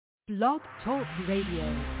Blog Talk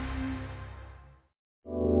Radio.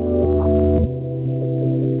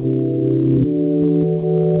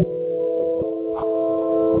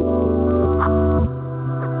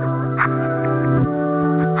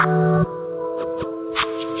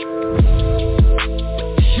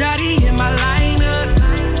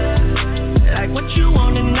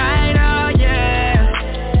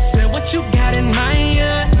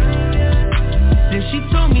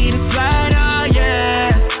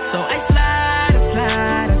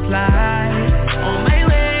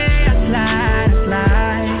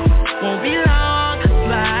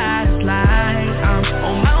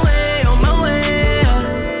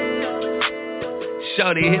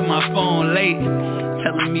 Shorty hit my phone late,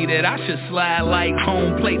 telling me that I should slide like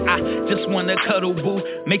home plate. I just wanna cuddle, boo,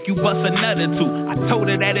 make you bust another two. I told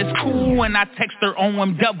her that it's cool and I text her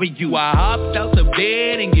OMW. I hopped out the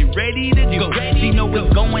bed and get ready to go. She know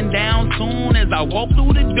it's going down soon as I walk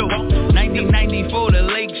through the door. 1994 to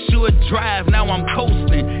Lakeshore Drive, now I'm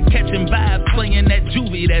coasting, catching vibes, playing that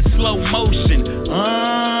juvie, that slow motion.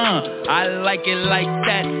 I like it like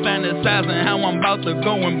that, fantasizing how I'm about to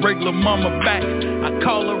go and break lil' mama back. I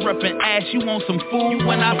call her up and ask, you want some food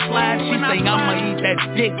when I fly? She say, I'ma eat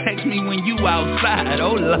that dick, text me when you outside.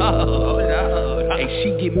 Oh Lord, hey,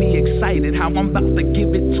 she get me excited, how I'm about to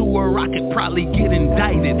give it to her, I could probably get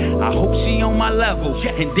indicted. I hope she on my level,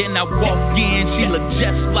 and then I walk in, she look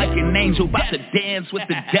just like an angel, about to dance with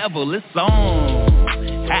the devil. It's on.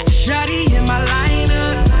 Shawty in my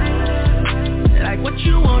lineup, like what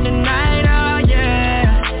you want tonight, oh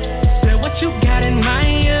yeah. Said what you got in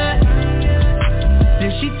mind, yeah.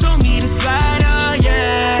 Then she told me to slide, oh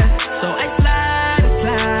yeah. So I slide.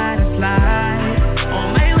 On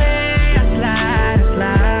my way, I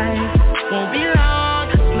slide. Won't be long,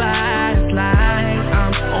 I slide.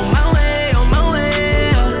 I'm on my way.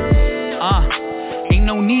 Ain't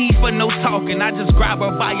no need for no talking, I just grab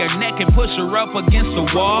her by her neck and push her up against the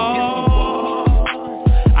wall.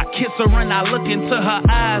 I kiss her and I look into her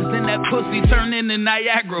eyes, then that pussy turn into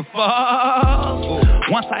Niagara Falls.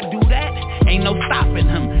 Once I do that, ain't no stopping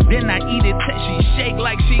him. Then I eat it till she shake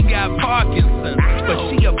like she got Parkinson's. But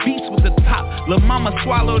she a beast with the top. Lil' mama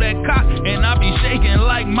swallow that cock, and I be shaking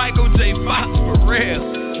like Michael J. Fox for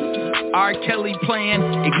real. R. Kelly playing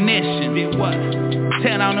Ignition. Did what?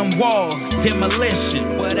 Tear down them walls,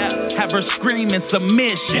 demolition. What else? Have her scream in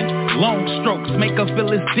submission. Long strokes make her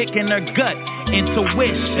feel his dick in her gut.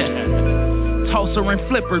 Intuition. Toss her and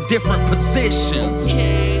flip her different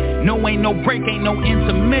positions. No, ain't no break, ain't no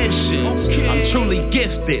intermission. I'm truly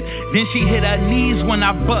gifted. Then she hit her knees when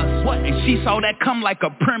I bust, and she saw that come like a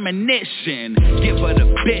premonition. Give her the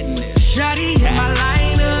business. Shawty in my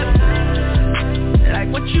lineup, like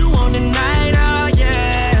what you want tonight, oh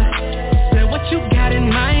yeah. Said what you got in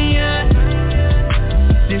mind, yeah.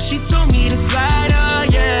 Then she told me to slide, oh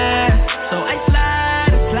yeah. So I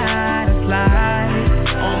slide.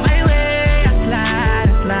 On my way, I slide.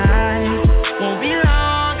 Won't be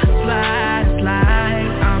long, I slide.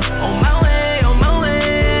 I'm on my way.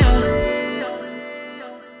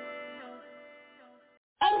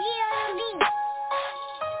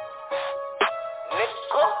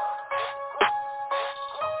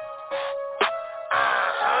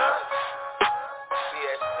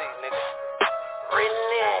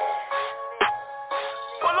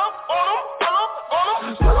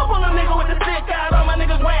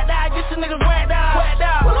 Niggas whacked out.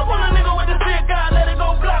 Pull up on a nigga with the stick out, let it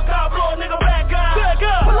go block out, blow a nigga back out.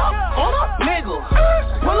 Pull up on a nigga.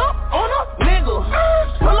 Pull up on a nigga.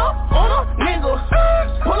 Pull up on a nigga.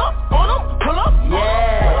 Pull up on him. Pull up.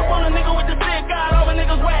 Yeah. Pull up on a nigga with the stick out, all the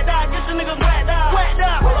niggas whacked out, get the niggas whacked out.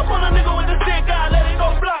 Pull up on a nigga with the stick out, let it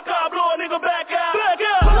go block out, blow a nigga back out.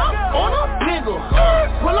 Pull up on a nigga.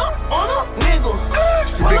 Pull up on a nigga.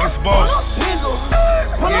 Biggest boss.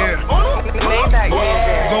 Yeah.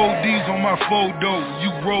 Gold D's on my photo, you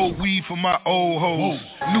roll weed for my old hoes.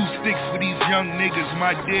 New sticks for these young niggas,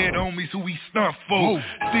 my dead homies who we stunt for.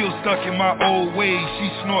 Still stuck in my old ways, she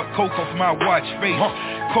snort coke off my watch face.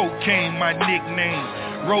 Cocaine, my nickname.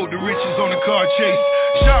 Rode the riches on the car chase.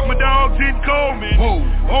 Shot my dogs in Coleman.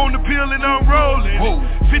 On the pill and I'm rolling.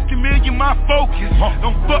 50 million my focus.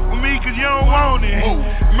 Don't fuck with me cause you don't want it.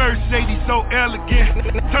 Mercedes so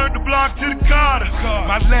elegant. Turned the block to the Carter.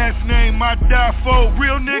 My last name I die for.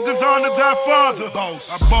 Real niggas on the Godfather.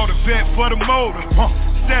 I bought a vet for the motor.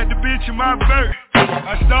 Sat the bitch in my vert.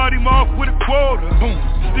 I start him off with a quarter.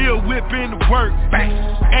 Still whipping the work.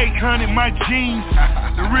 800 my jeans.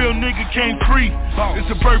 The real nigga came free. It's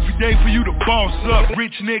a perfect day for you to boss up.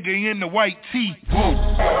 Rich nigga in the white tee. Pull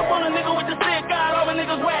up on a nigga with the stick out, all the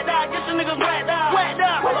niggas whacked out, get the niggas whacked out.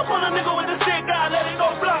 Pull up on a nigga with the stick out, let it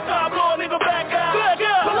go block out.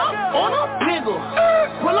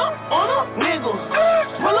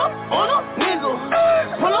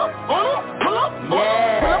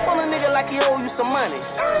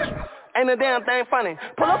 the damn thing funny.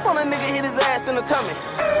 Pull up on a nigga, hit his ass in the tummy.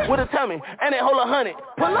 With a tummy, and it hold 100.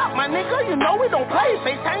 Pull up, my nigga, you know we don't play.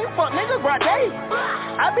 FaceTime, fuck niggas, broad day.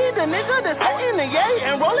 I be the nigga that's hating the yay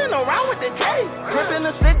and rolling around with the K. Gripping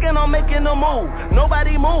the stick and I'm making a move.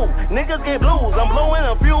 Nobody move, niggas get blues. I'm blowing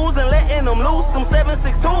a fuse and letting them loose. Some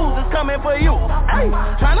 762s is coming for you. Hey,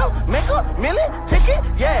 tryna make a million ticket?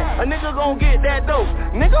 Yeah, a nigga gon' get that dope.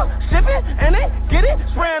 Nigga, ship it and they get it.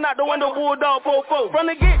 Spraying out the window, bulldog 4-4. From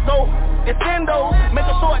the get-go, it's endo. Make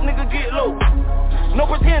a short nigga get low. No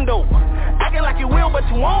pretendo. Acting like you will, but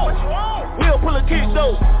you won't. We'll pull a kick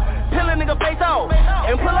though. Peel a nigga face off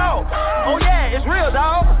and pull off. Oh yeah, it's real,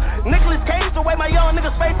 dawg. Nicholas Cage the way my young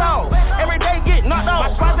niggas face off. Every day get knocked off.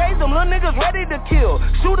 My squad them little niggas ready to kill.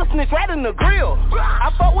 Shoot a snitch right in the grill. I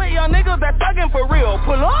fuck with young niggas that thuggin' for real.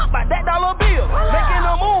 Pull up by that dollar bill. Making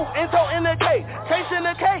a move and toting the cake. Chasing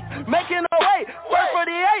the cake, making a way. First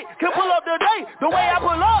 48, can pull up the day. The way I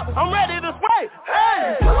pull up, I'm ready to spray.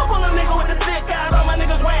 Hey, pull up on a nigga with the stick out. All my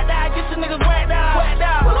niggas whacked out. Get your niggas whacked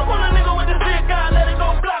out. Pull up on a nigga with the stick out. Let it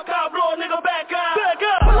go block out. Blow a nigga back up.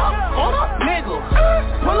 Pull up on a nigga.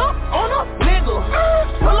 Pull up on a nigga.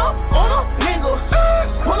 Pull up on a nigga.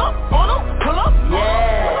 Pull up on a, pull up.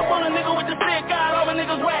 Yeah. Pull up on a nigga with the stick out. All my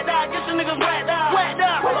niggas whacked out. Get your niggas whacked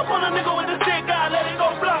out. Pull up on a nigga with the stick out. Let it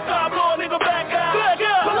go block out. Blow a nigga back up.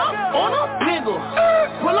 Pull up on a nigga.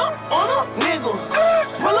 Pull up on a nigga.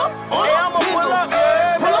 Pull up on a nigga. Pull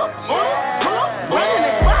up on a, pull up. Running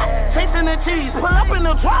the spot. Chasing the cheese. Pull up in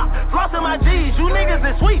the drop. Flossing my G's. You niggas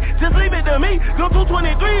is sweet. Just leave it to me. Go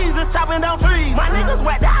 223s. It's chopping down trees. My niggas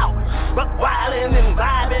whacked out. But wildin' and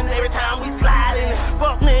vibing every time we sliding.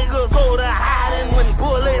 Fuck niggas go to hiding when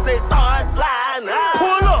bullets they start flying.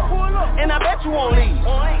 Pull up. And I bet you won't leave.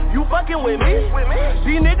 You fucking with me?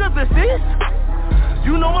 These niggas assist.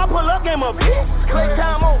 You know my pull up game up here. Clay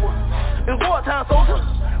time over. It's wartime, soldier.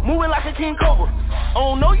 Moving like a king cobra. I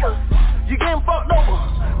don't know you. You getting fucked over.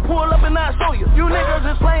 Pull up and I'll show you. You niggas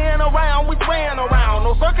is playing around, we spraying around.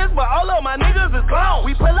 No circus, but all of my niggas is clowns.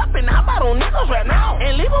 We pull up and hop out on niggas right now.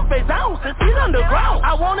 And leave them face down since he's underground.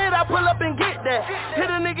 I want it, I pull up and get that. Hit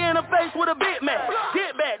a nigga in the face with a Big Mac.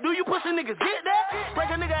 Get back, do you pussy niggas get that? Break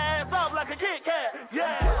a nigga ass off like a Kit Kat.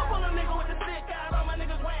 Yeah. Pull up on a nigga with the stick out. All my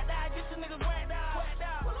niggas whacked out. Get your niggas whacked out.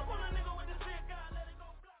 Pull up on a nigga with the stick out. Let it go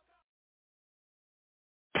block out.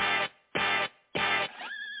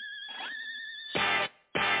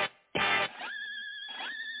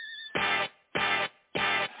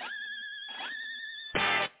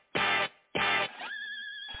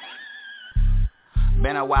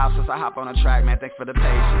 Been a while since I hop on the track, man, thanks for the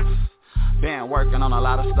patience. Been working on a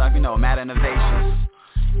lot of stuff, mad innovations.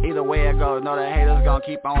 Either way it goes, know the haters gon'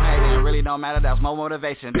 keep on hating. It really don't matter, that's more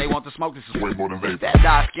motivation. They want to smoke, this is way more than vape. That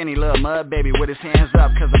dark skinny little mud baby with his hands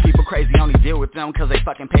up, cause the people crazy only deal with them cause they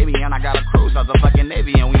fucking pay me. And I got a cruise as a fucking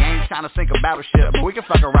Navy, and we ain't trying to sink a battleship, but we can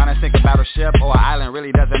fuck around and sink a battleship or an island,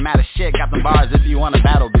 really doesn't matter shit. Got them bars if you wanna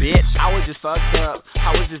battle, bitch. I was just fucked up,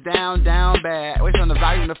 I was just down bad. Always on the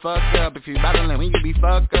volume to fuck up. If you battling, we can be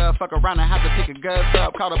fucked up. Fuck around and have to pick a guts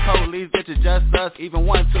up. Call the police, bitch, it's just us. Even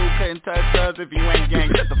 1, 2 couldn't touch us. If you ain't gang,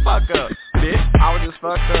 get the fuck up, bitch. I was just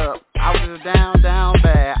fucked up, I was just down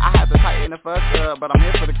bad. I had to tighten the fuck up, but I'm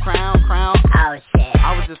here for the crown. Oh shit.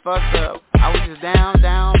 I was just fucked up, I was just down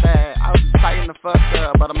bad. I was just tighten the fuck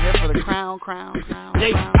up, but I'm here for the crown.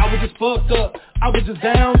 Yeah, I was just fucked up, I was just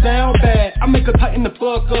down bad. I make her tighten the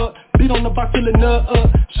fuck up, beat on the box till the nut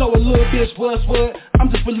up. Show a little bitch what's what. I'm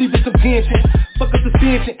just relieving some tension. Fuck up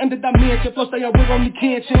suspension, under dimension. Flow stay on real on the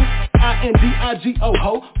kitchen. INDIGO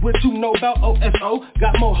ho, what you know about OSO?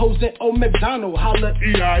 Got more hoes than old McDonald. Holla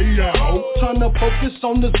E-I-E-I-O. Tryna focus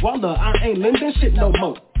on this waller, I ain't lending shit no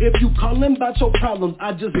more. If you callin' about your problems,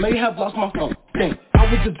 I just may have lost my phone. Dang, I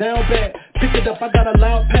was just down bad. Pick it up, I got a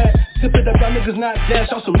loud pack. Tip it up, y'all niggas not gas,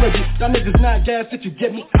 y'all some rigid. Y'all niggas not gas if you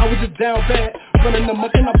get me. I was just down bad. Running the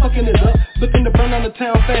muck and I'm fucking it up. Looking to burn on the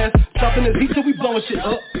town fast. Dropping this heat till we blowing shit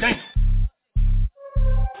up. Dang.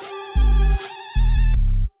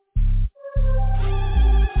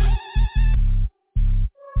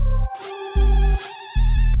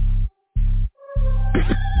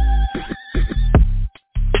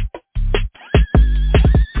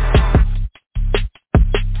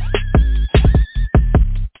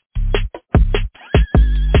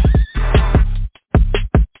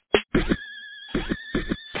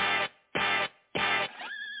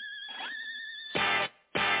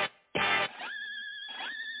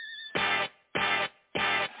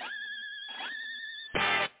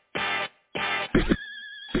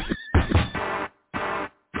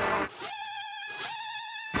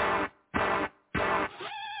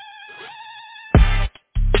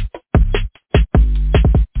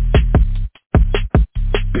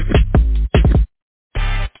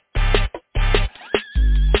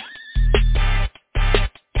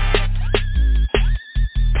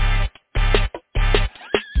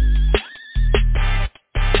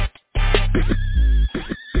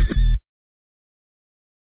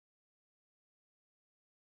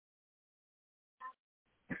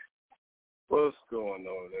 What's going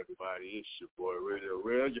on, everybody? It's your boy,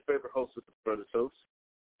 RadioRell, your favorite host with the Brother Toast.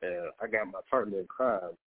 And I got my partner in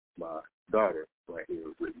crime, my daughter, right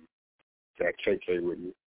here with me. Got KK with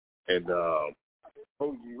me. And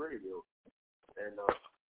OG Radio. And,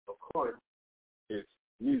 of course, it's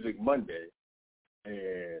Music Monday.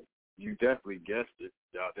 And you definitely guessed it.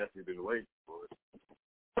 Y'all definitely been waiting for it.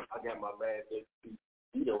 I got my man,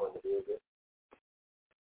 VITO in the building.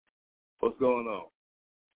 What's going on?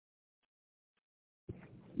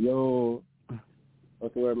 Yo,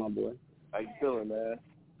 what's the word, my boy? How you feeling, man?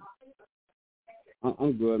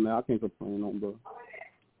 I'm good, man. I can't complain on, bro.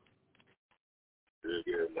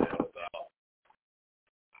 Good, man.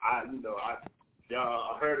 I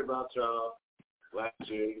heard about y'all last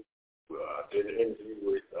year. I did an interview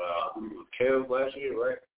with Kels last year,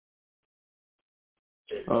 right?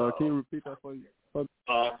 And, can you repeat that for you?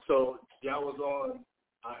 So y'all was on.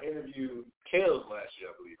 I interviewed Kels last year,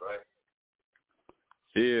 I believe, right?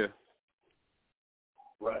 Yeah.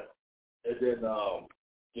 Right. And then,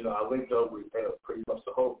 I linked up with pretty much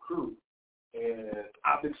the whole crew. And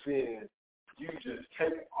I've been seeing you just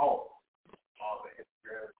take off all the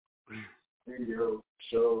Instagram video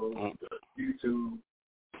shows, the YouTube.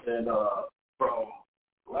 And from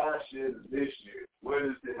last year to this year, what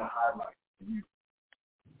has been the highlight for you?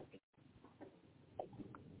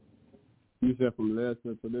 You said from last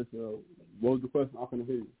year to this year. What was the question? I couldn't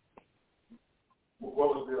hear you. What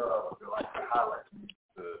was the highlight for you?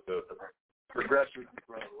 The progression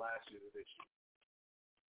from last year to this year?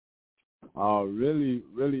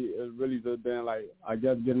 It's really just been like, I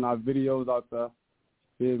guess, getting our videos out there,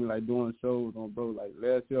 feel me, like doing shows on, bro. Like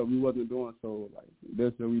last year we wasn't doing shows, like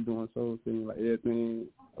this year we doing shows, feel me, like everything,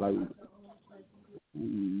 like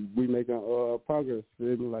we making progress,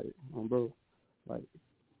 feel me, like bro. Like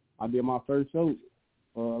I did my first show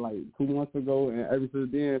like 2 months ago, and ever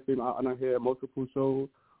since then, feel me, I done had multiple shows,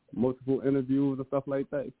 multiple interviews and stuff like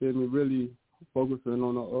that. Feel me, really focusing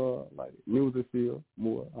on the like music field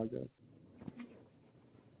more, I guess.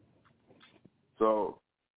 So,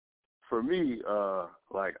 for me, I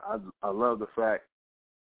love the fact,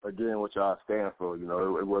 again, what y'all stand for. You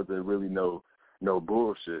know, it wasn't really no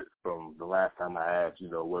bullshit from the last time I asked. You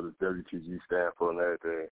know, what does WTG stand for and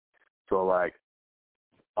everything. So, like,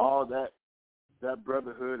 all that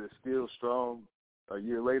brotherhood is still strong a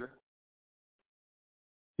year later.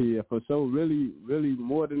 Yeah, for sure. Really, really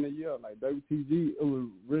more than a year. Like WTG, it was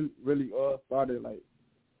really started like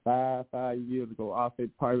five years ago. I'll say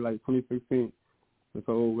probably like 2016. And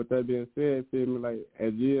so with that being said, feel me, like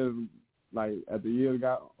as the years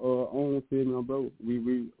got on, feel me, bro,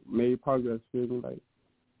 we made progress, feel me, like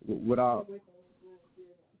without.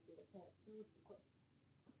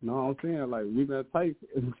 No, I'm saying like we've been tight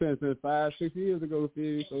since 5-6 years ago,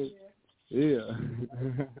 feel me. So yeah.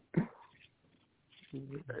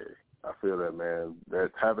 Hey, I feel that, man.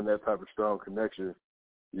 That having that type of strong connection,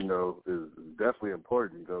 you know, is definitely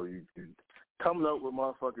important. You know, you coming up with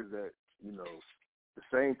motherfuckers that, you know, the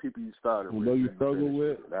same people you started with. You struggle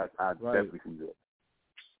with. I definitely see that.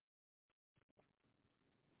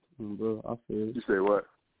 Bro, I feel it. You say what?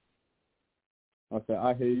 I said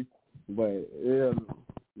I hate, but yeah,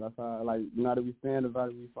 that's how, like, now that we stand about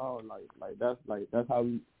it, we fall. That's how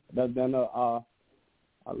we. That's been I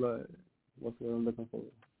love. What's what I'm looking for?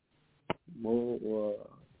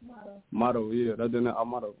 Motto, yeah. That's been our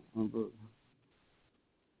motto.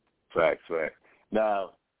 Fact.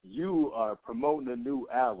 Now, you are promoting a new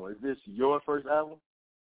album. Is this your first album?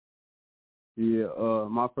 Yeah,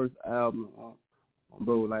 my first album,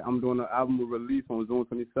 bro. Like, I'm doing an album release on June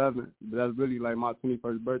 27th. That's really like my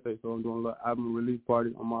 21st birthday, so I'm doing a little album release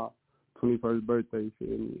party on my 21st birthday.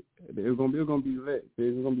 It's gonna be lit.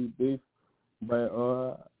 It's gonna be big, but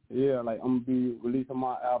yeah, like I'm gonna be releasing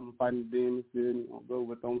my album, Fighting Demons. I'm go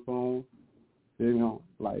with them songs. You know,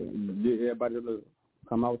 like get everybody to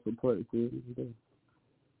come out support. Good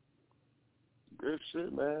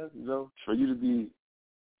shit, man. You know, for you to be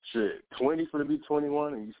 20 for to be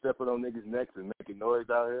 21 and you stepping on niggas' necks and making noise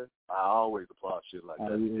out here, I always applaud shit like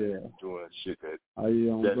that. Yeah. Doing shit that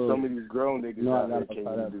bro. some of these grown niggas out there can't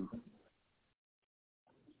even do.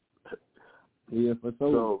 Yeah, for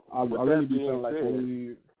sure. So, I really be feeling like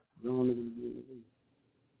only grown niggas do.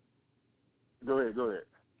 Go ahead.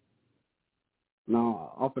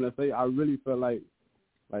 No, I'm finna say I really feel like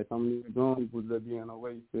some of these grown people just be in a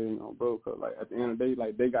way, you know, bro. Cause like at the end of the day,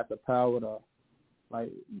 like they got the power to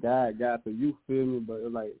like guide the youth, feel me. But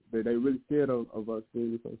it's like they really scared of us, feel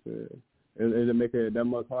me. So shit, it make it that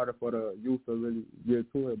much harder for the youth to really get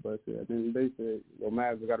to it. But shit, at the end of the day, shit, your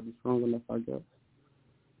minds got to be strong enough, I guess.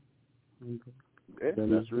 Yeah,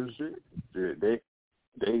 that's real shit.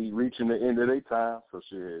 they reaching the end of their time, so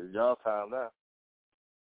shit, it's y'all time now.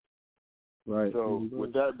 Right. So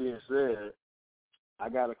with that being said, I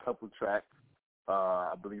got a couple tracks.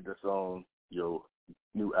 I believe that's on your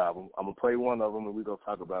new album. I'm gonna play one of them, and we're gonna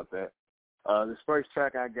talk about that. This first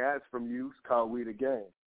track I got is from you. It's called "We the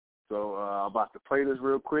Game." So I'm about to play this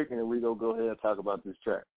real quick, and then we're gonna go ahead and talk about this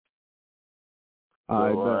track.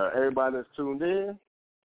 So everybody that's tuned in,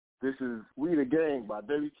 this is "We the Game" by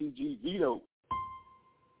WTG VITO.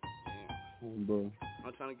 Bro.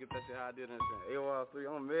 I'm trying to get that shit how I did in AOR3.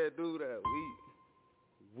 I'm mad, dude. That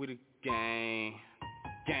we the gang,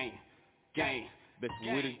 bitch.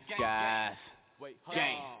 We the guys.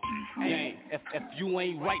 Gang. If you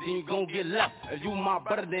ain't right, then you gon' get left. If you my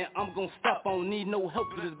brother, then I'm gon' stop. I don't need no help,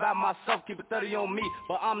 do this by myself. Keep it 30 on me,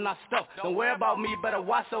 but I'm not stuck. Don't worry about me, better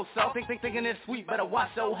watch yourself. Thinking it's sweet, better watch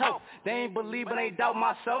your health. They ain't believe, but ain't doubt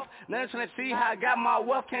myself. Now trying to see how I got my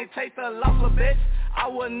wealth. Can't take the loss, little bitch. I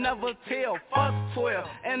would never tell, fuck 12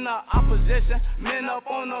 in the opposition. Men up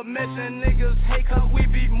on a mission, niggas hate cause we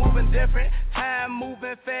be moving different. Time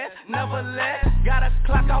moving fast, never let. Gotta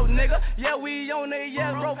clock out, nigga. Yeah, we on it,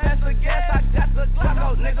 yeah, bro, pass the gas. I got the clock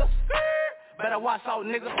out, nigga. Better watch out,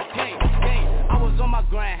 nigga. Gang. I was on my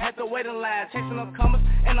grind, had to wait in line, chasing them comers,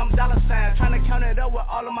 and I'm dollar signs, trying to count it up with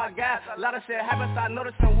all of my guys. A lot of shit happens, I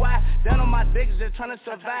noticing why. Down on my dick, just trying to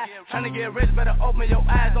survive. Trying to get rich, better open your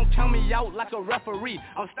eyes. Don't count me out like a referee.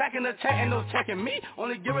 I'm stacking the check, ain't no checking me.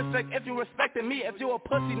 Only give respect if you respecting me. If you a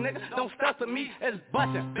pussy, nigga, don't stuff to me. It's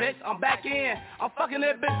bustin', bitch, I'm back in. I'm fucking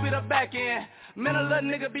that bitch with a back end. Man, a little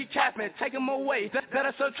nigga be capping, take him away. That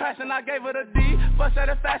is subtraction, I gave it a D for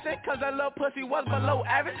satisfaction, cause that little pussy was below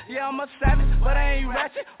average. Yeah, I'm a savage, but I ain't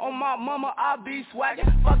ratchet. On my mama, I be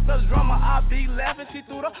swaggin'. Fuck the drummer, I be laughing. She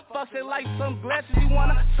threw the fuck shit like some glasses. She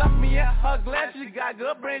wanna suck me in her glasses. She got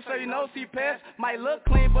good brain, so you know she passed. Might look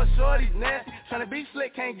clean, but shorty's nasty. Tryna be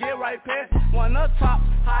slick, can't get right past. One up top,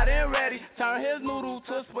 hot and ready. Turn his noodle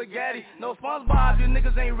to spaghetti. No SpongeBob, you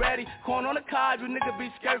niggas ain't ready. Corn on the card, you niggas be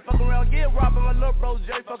scary. Fuck around, get robbed. My little bro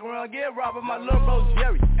Jerry, fuck around, get robbed by my little bro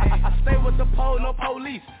Jerry. I stay with the pole, no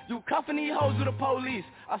police. You cuffin' these hoes with the police.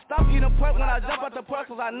 I stop eating pork when I jump out the pork,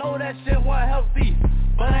 cause I know that shit wasn't healthy.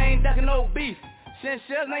 But I ain't ducking no beef. Shit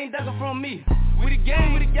ain't ducking from me. We the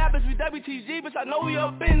gang, we the guy, bitch, we WTG, bitch. I know we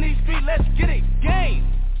up in these streets, let's get it. Gang,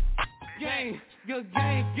 good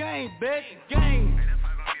gang, bitch.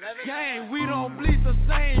 Gang, we don't bleed the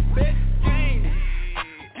same, bitch.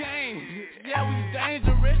 Gang, yeah, we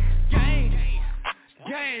dangerous.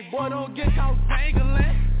 Gang, boy, don't get caught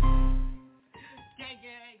dangling.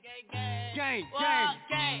 Gang.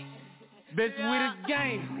 Bitch, we the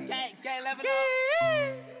gang. Gang, let me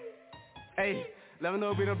know. Hey, let me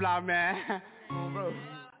know we the block, man. Oh, bro.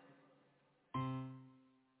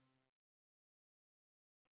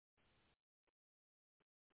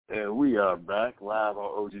 And we are back live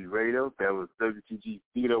on OG Radio. That was WTG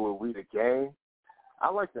VITO with We the Gang. I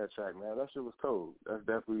like that track, man. That shit was cold. That's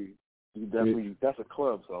definitely that's a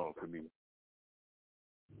club song for me.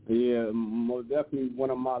 Yeah, most definitely one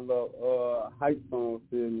of my little hype songs,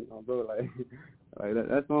 bro. Like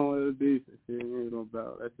that song is decent. Shit, you ain't no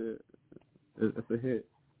doubt. That's it. It's a hit.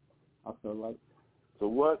 I feel like. So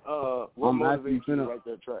what motivated you to write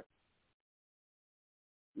that track?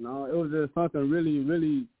 No, it was just something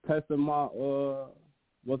really testing my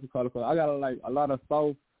what's it called? I got a lot of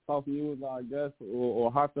soft music, I guess,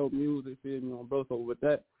 or heartfelt music, bro. So with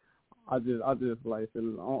that, I just like,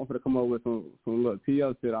 I'm gonna come up with some little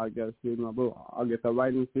TL shit, I guess, bro. I get the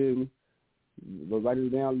writing, but writing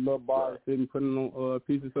down little bars, putting on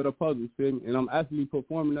pieces of the puzzle, and I'm actually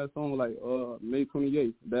performing that song like May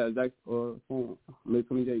 28th, that exact song, May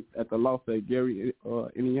 28th at the Loft at Gary,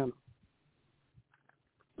 Indiana.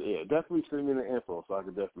 Yeah, definitely send me the info so I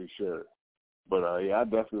can definitely share it. But yeah, I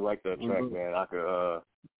definitely like that track, man.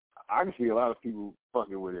 I can see a lot of people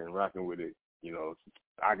fucking with it and rocking with it.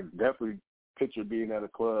 I can definitely picture being at a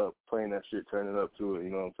club, playing that shit, turning up to it. You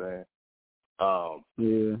know what I'm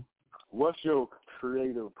saying? Yeah. What's your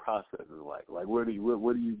creative process like? Like, what do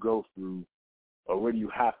you go through, or what do you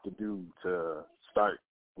have to do to start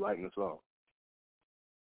writing a song?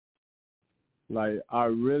 Like, I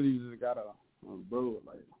really just gotta, bro,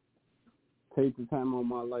 like, take the time on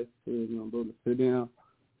my life, bro, to sit down,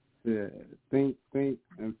 think,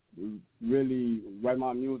 and really write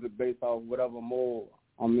my music based off whatever mode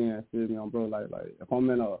I'm in, bro. Like if I'm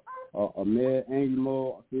in a mad, angry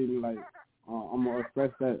mode, like, I'm gonna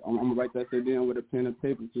express that. I'm gonna write that shit down with a pen and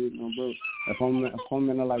paper, bro. If I'm in a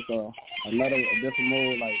different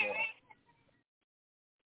mode, like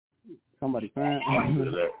somebody crying.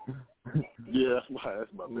 Yeah, that's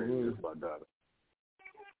my baby. That's my daughter.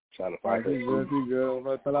 Trying to find her. She good. I'm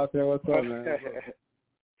gonna tell out there what's up, man.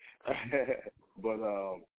 But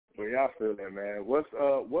y'all feel that, man. What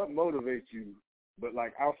motivates you? But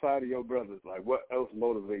like outside of your brothers, like what else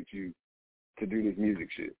motivates you to do this music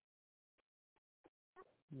shit?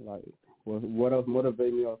 Like what else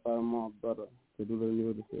motivates me outside of my brother to do the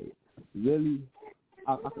music shit? Really,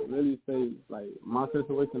 I could really say like my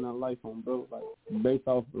situation in life, bro. Like based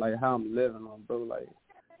off like how I'm living, bro. Like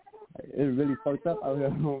it's really fucked up out here.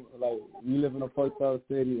 Like we live in a fucked up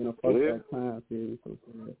city in a fucked up time city. So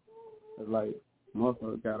it's like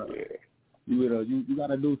motherfucker gotta you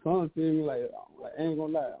gotta do something. Feel me? Like I ain't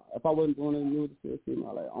gonna lie. If I wasn't doing any music shit, feel me?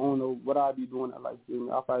 Like I don't know what I'd be doing. Like feel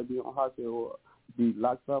me? I'd probably be on hospital or be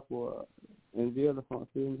locked up or in jail or something.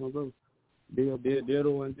 Feel me? Bro. Dead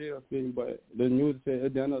or in jail. Feel me? But the music shit,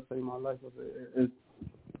 it done save my life. It's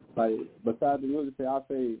like, besides the music, I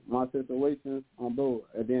say my situations, bro,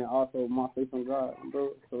 and then also my faith in God, bro.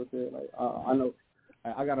 So it's like, I know,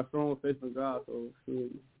 I got a strong faith in God, so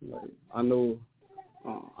like, I know,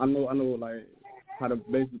 like, how to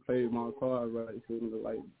basically play my card, right? So,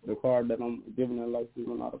 like, the card that I'm giving in life, you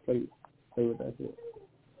know how to play with that shit.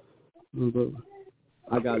 Bro,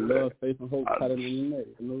 I got love, faith, and hope tighter than you know,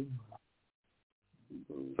 you know?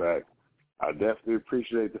 Fact. I definitely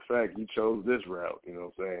appreciate the fact you chose this route, you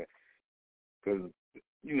know what I'm saying? Because,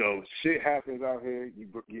 you know, shit happens out here. You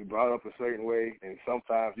get brought up a certain way, and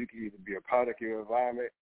sometimes you can either be a product of your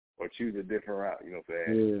environment or choose a different route, you know what I'm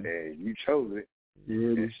saying? Yeah. And you chose it.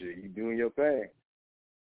 Yeah. And shit, you doing your thing.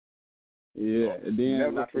 Yeah. And then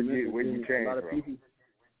never forget where you came from. People,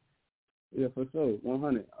 yeah, for sure,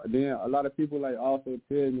 100. Then a lot of people, like, also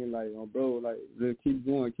tell me, like, bro, like, just keep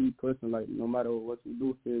going, keep pushing, like, no matter what you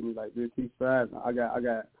do, tell me, like, just keep striving. I got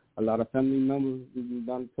a lot of family members who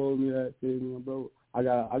done told me that, tell me, bro. I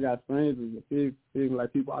got strangers, feel me,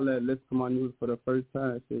 like, people I let listen to my news for the first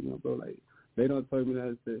time, tell me, bro, like, they don't tell me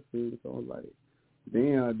that shit, feel me, so I'm like,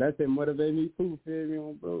 damn, that shit motivate me too, feel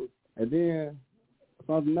me, bro. And then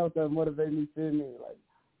something else that motivate me, feel me, like,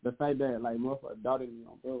 the fact that, like, motherfuckers doubted me,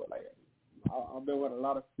 bro, like, I've been with a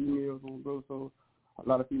lot of females, bro, so a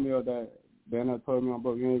lot of females that told me,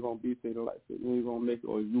 bro, you ain't gonna be shit, like, shit, you ain't gonna make it,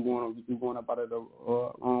 or you going about it the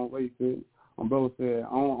wrong way, shit. Bro said,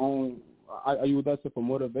 I use that shit for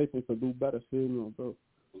motivation to do better, shit, bro.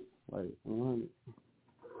 Like, 100.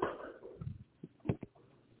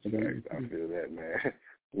 I feel that, man.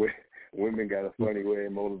 Women got a funny way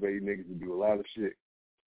of motivating niggas to do a lot of shit.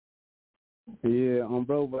 Yeah,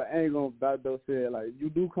 bro, but I ain't gonna back those shit. Like, you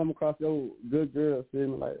do come across your good girl, see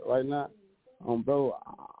me, like, right now. Bro,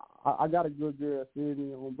 I got a good girl, see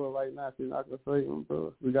me, bro, right now, see, I can say,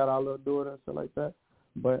 bro, we got our little daughter and shit like that.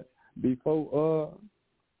 But before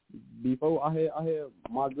I had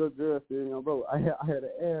my good girl, see me, bro, I had an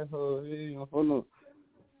asshole, you know, for no.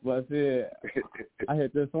 But I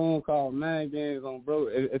had this song called Mind Games bro.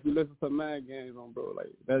 If you listen to Mind Games bro, like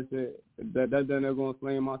that's it. That's then they're gonna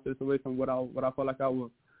explain my situation, what I felt like I was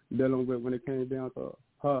dealing with when it came down to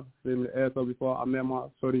her, see me, the asshole before I met my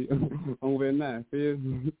shorty on Vietnam. See?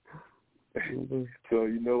 So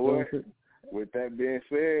you know what? With that being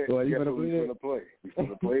said, so guess what we're gonna play? We're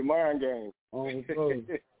gonna play Mind Games. Bro.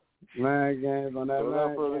 Mind Games on that so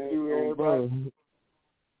Mind Games, bro.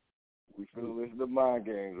 We finna listen to Mind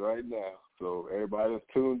Games right now. So everybody that's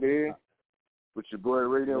tuned in with your boy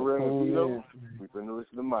RadioRell and WTG, we finna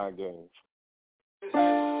listen to Mind Games.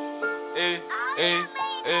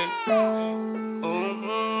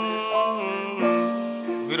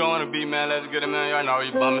 We don't wanna be, man. Let's get it, man. Y'all know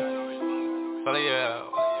you bumming. So yeah.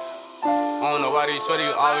 I don't know why these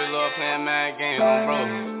shorties always love playing Mind Games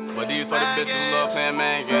bro. But these sort of bitches love playing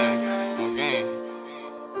Mind Games on game.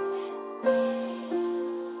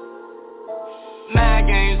 Mad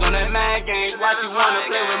games on that mad games. Why you wanna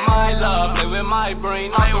play with my love, play with my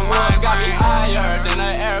brain? Off the world got me higher than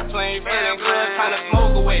an airplane. Feeling good, trying to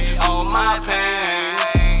smoke away all my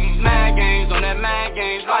pain. Mad games on that mad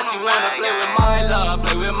games. Why you wanna play with my love,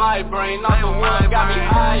 play with my brain? Off the world got me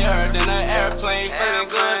higher than an airplane.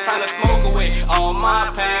 Feeling good, trying to smoke away all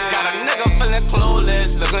my pain. Got a nigga feeling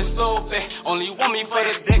clueless, looking stupid. Only want me for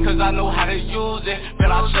the dick cause I know how to use it.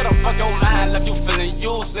 But I should've fucked your mind, left you feeling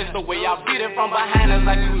useless. The way I beat it from behind is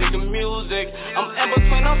like you making music. I'm in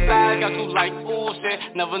between the sides, got you like ooh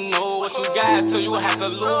shit. Never know what you got till you have to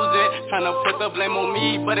lose it. Tryna put the blame on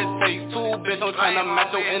me, but it takes two, bitch. I'm tryna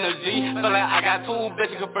match your energy. Feel like I got two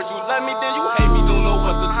bitches, cause first you love me, then you hate me. Don't know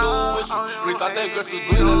what to do with you. Really thought that grass was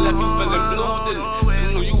green and left you feeling blue, didn't it?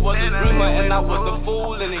 You knew you was a dreamer and I was a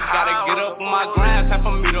fool, and it gotta get up on my grind, time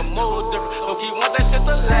for me to move different. So keep want that shit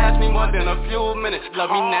to last me more than a few minutes.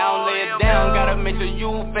 Love me now, lay it down, gotta make sure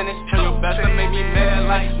you finish. Try your best to make me mad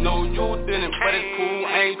like, no you didn't, but it's cool,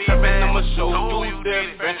 I ain't trippin', I'ma show you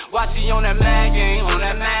different. Watch you on that mad game, watch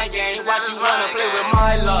you wanna play with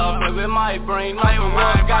my love, play with my brain. Nothing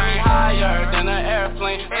words got me higher than an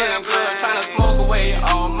airplane, feeling good, tryna smoke away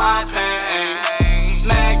all my pain.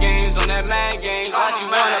 Mad games on that mad game, watch you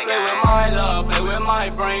wanna play with my love, play with my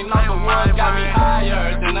brain. Nothing words got me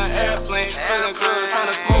higher than an airplane, feeling good,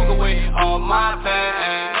 tryna smoke away all my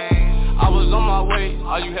pain. I was on my way,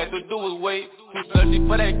 all you had to do was wait. Too thirsty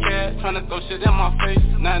for that cat, tryna throw shit in my face.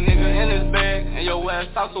 Now nigga in his bag, and your ass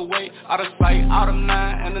out to wait. Out of sight, out of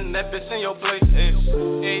mind, and then that bitch in your place. Hey,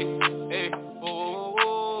 hey, hey, oh,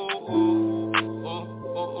 oh, oh, oh,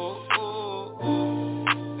 oh, oh,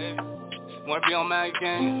 oh, hey. Wanna be on mad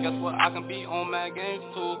games? Guess what? I can be on mad games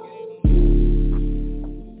too.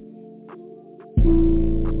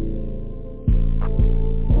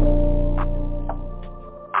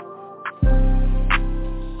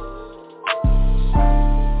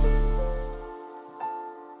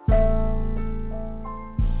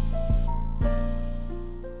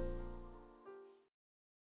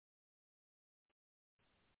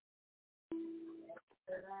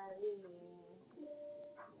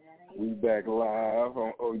 We back live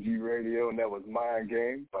on OG Radio, and that was Mind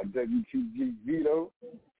Game by WTG VITO.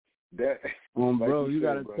 That, bro, like you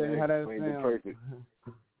gotta said, tell me how that sounds.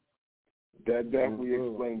 sounds. That definitely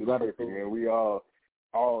explained it perfect, man. We all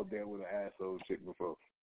dealt with an asshole chick before.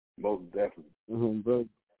 Most definitely. Bro.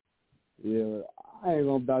 Yeah, I ain't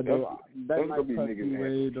gonna doubt though. That might be cut niggas you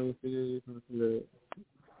way though, serious.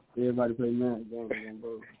 Everybody play man game,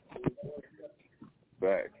 bro.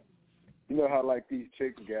 Back. You know how like these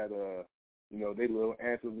chicks got they little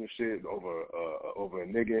answers and shit over a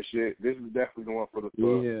nigga and shit. This is definitely the one for the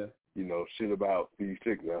shit about these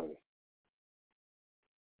chicks out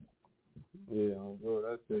here. Yeah, bro,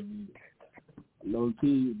 that's it. Low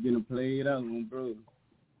key getting played out, bro.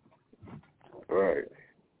 Right.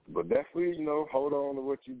 But definitely, hold on to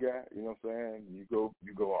what you got, you know what I'm saying? You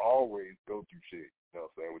go always go through shit, you know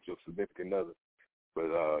what I'm saying, with your significant other. But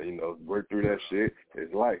work through that shit.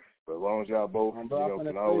 It's life. But as long as y'all both,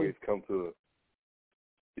 can always come to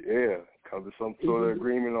some sort of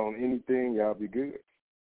agreement on anything, y'all be good.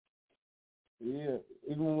 Yeah,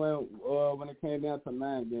 even when it came down to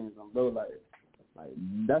mind games, bro, like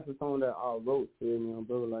that's the song that I wrote,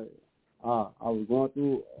 bro, like I was going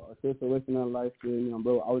through a situation in life,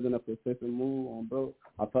 bro. I was in a persistent mood, bro.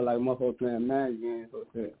 I felt like motherfuckers playing mind games, so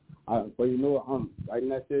shit. I'm writing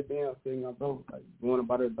that shit down, bro, like going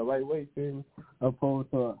about it the right way,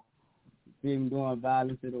 opposed to being doing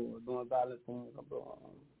violent shit or doing violent things, bro.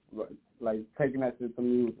 Like taking that shit to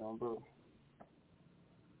music, bro.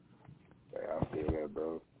 Yeah, I feel that,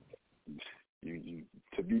 bro. You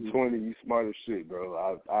to be 20, you smart as shit,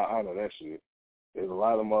 bro. I honor that shit. There's a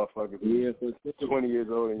lot of motherfuckers who 20 years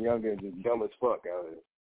old and younger and just dumb as fuck out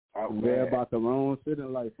there. They're about the wrong shit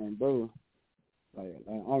in life, bro. Like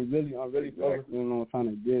I'm really focusing on trying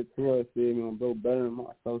to get towards, bro, bettering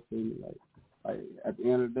myself, like at the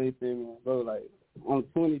end of the day, bro, like I'm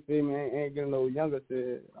 20, ain't getting no younger,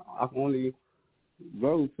 I can only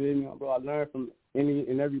grow, bro. I learned from any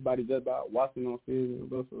and everybody just by watching on,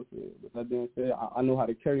 bro. So, but that being said, I know how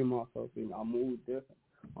to carry myself, I move different.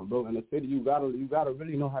 Bro, in the city, you gotta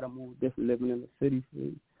really know how to move different living in the city.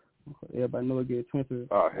 Everybody know it get expensive.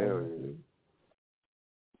 Oh, hell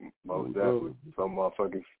yeah. Most definitely. Some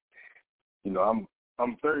motherfuckers,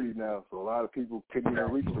 I'm 30 now, so a lot of people couldn't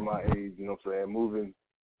even reach to my age, you know what I'm saying, moving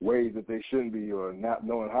ways that they shouldn't be or not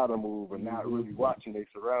knowing how to move or not really watching their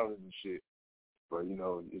surroundings and shit. But,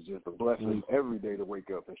 it's just a blessing every day to wake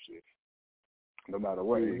up and shit. No matter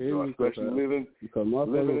what age, so especially living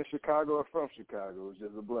in Chicago or from Chicago, it's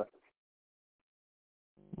just a blessing.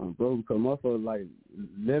 Bro, because motherfuckers like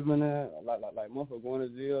living there, like motherfuckers going to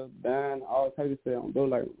jail, dying, all types of shit, bro.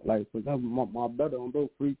 Like for example, my brother, bro,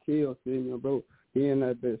 free kill, bro. He in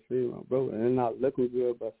that bitch, bro, and it's not looking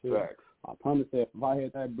good, but shit. Facts. I promise that if I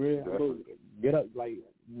had that bread, bro, get up, like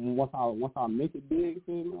once I make it big,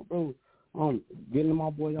 bro. Getting my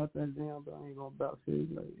boy out that damn, bro. I ain't gonna bout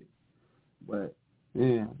shit, like. But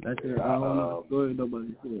yeah, that's it. I don't know the story though, but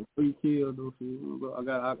it's free kill though, bro.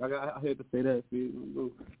 I had to say that, bro.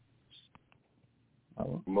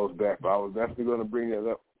 Most definitely. I was definitely gonna bring that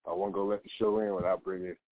up. I wasn't gonna let the show in without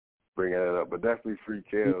bringing that up. But definitely free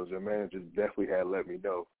kills. Your manager definitely had let me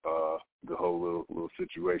know the whole little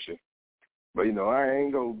situation. But, you know, I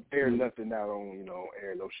ain't gonna air nothing out on, you know,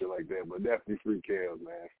 air no shit like that. But definitely free Kels,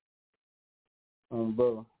 man.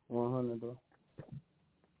 Bro, 100, bro.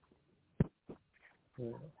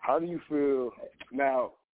 Yeah. How do you feel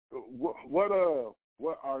now?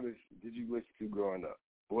 What artists did you listen to growing up?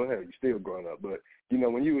 Well, hell, you still growing up, but you know,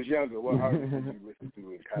 when you was younger, what artists did you listen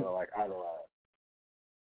to and kind of like idolize?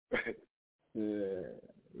 Yeah,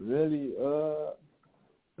 really,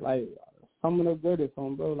 like some of the greatest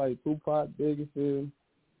songs, bro, like Tupac, Biggie,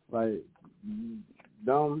 like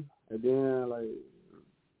Dumb, and then like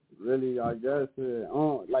really, I guess,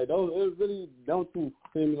 like those, it really don't too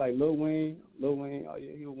feel me like Lil Wayne, oh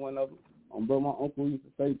yeah, he was one of them. Bro, my uncle used to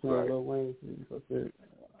say playing Lil Wayne, so shit,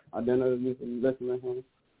 I didn't used to listen to him,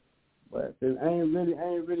 but I ain't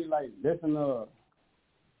really like listen to.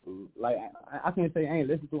 Like I can't say I ain't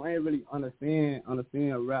listen to, I ain't really understand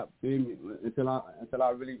rap, feel me, until I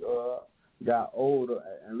really got older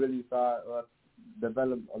and really started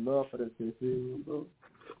develop a love for this shit, feel me, bro.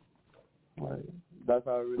 Like that's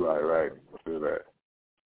how I really. Right. I feel that.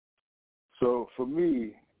 So for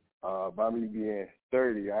me, by me being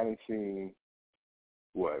 30, I done seen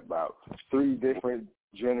about 3 different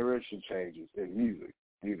generation changes in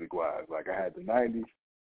music wise. Like I had the 90s.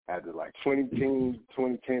 Had the like 2010s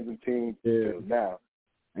and teens till now.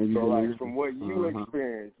 And so like from what you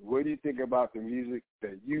experienced, what do you think about the music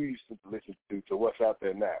that you used to listen to what's out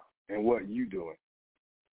there now and what you doing?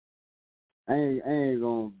 I ain't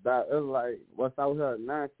gonna die. It's like what's out here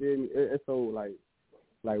now, it's so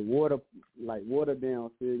like water down,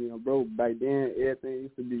 you know, bro. Back then everything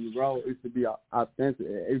used to be raw, it used to be authentic,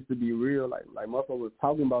 it used to be real, like motherfuckers was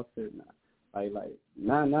talking about shit now. Like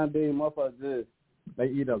nowadays motherfuckers just they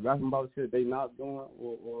either rapping about shit they not doing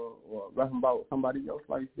or rapping about somebody else,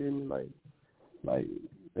 like, feel me? Like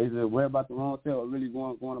they just worry about the wrong thing or really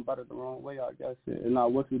going about it the wrong way, I guess. Shit. And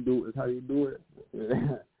not what you do, is how you do it.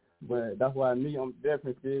 But that's why I'm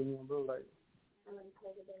definitely, feel me, bro. Like,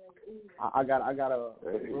 I got a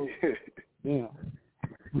bro. Yeah.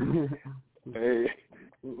 Hey,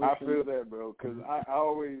 I feel that, bro, because I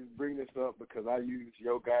always bring this up because I use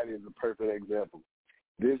Yo Gotti as a perfect example.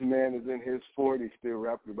 This man is in his 40s still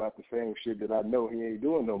rapping about the same shit that I know he ain't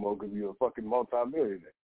doing no more because he's a fucking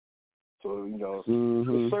multi-millionaire. So, you know,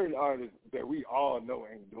 there's certain artists that we all know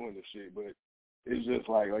ain't doing this shit, but it's just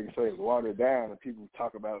like you say, it's watered down and people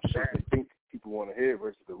talk about shit they think people want to hear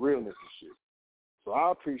versus the realness of shit. So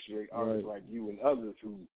I appreciate artists like you and others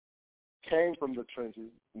who came from the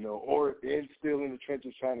trenches, you know, or is still in the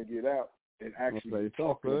trenches trying to get out. And actually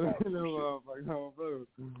talking about shit. I'm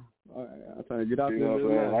trying to get out there. You know what I'm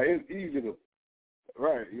saying? Like, it's easy to,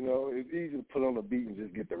 right, you know, it's easy to put on the beat and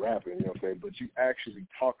just get the rapping, you know what I'm saying? But you actually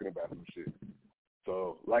talking about some shit.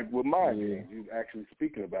 So, like with my game, you actually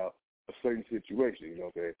speaking about a certain situation, you know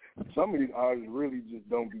what I'm saying? Some of these artists really just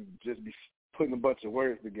don't be putting a bunch of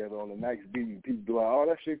words together on a nice beat and people do like, oh,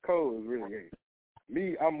 that shit cold. It really ain't.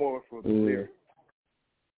 Me, I'm more for the lyrics.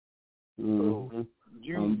 So,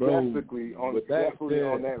 you definitely on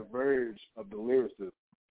that verge of the lyricism.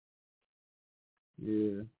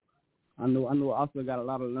 Yeah. I know I also got a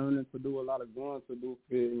lot of learning to do, a lot of growing to do,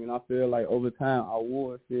 and I feel like over time I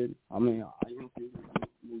will fit. I mean, I am fit,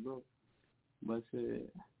 but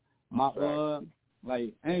shit, my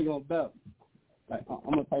like I ain't gonna bet. Like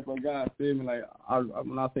I'm a type of guy, feel me? Like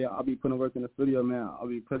when I say I'll be putting work in the studio, man, I'll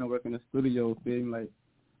be putting work in the studio, feel me? Like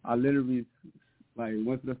I literally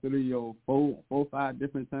went to the studio 4-5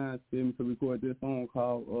 different times, feel me, to record this song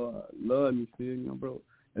called Love Me, feel me, bro.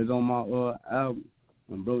 It's on my album.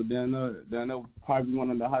 And bro, down there probably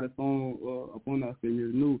one of the hottest songs up on that thing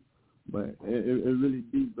is new. But it really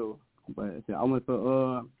deep though. But I went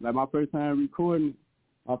to like my first time recording,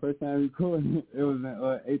 it was in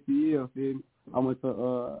ATL, feel me. I went to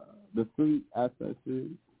the street aspect, feel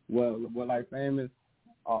me. Well like famous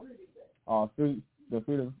street. The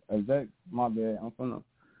street execs, my bad, I'm from them.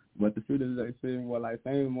 But the street execs, well, like,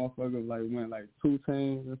 same motherfuckers, like, went, like, 2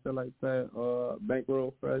 Chainz and stuff like that,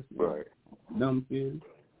 Bankroll Fresh, right. Dumb kids,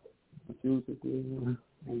 Future kids,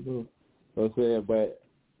 so shit, but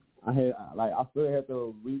I still had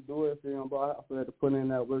to redo it, but I still had to put in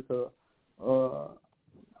that work to,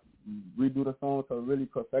 redo the song to really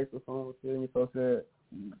perfect the song, feel me, so shit.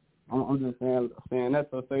 I'm just saying that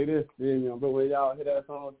to say this, feel me, bro. When y'all hear that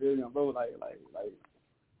song, feel me, bro, like,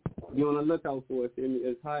 be on the lookout for it, feel me.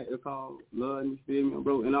 It's hot, it's called Love Me, feel me,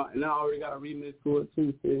 bro. And I already got a remix to it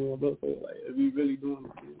too, feel me, bro. So like, if we really doing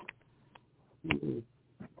it, feel me.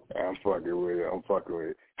 I'm fucking with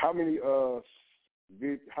it. How many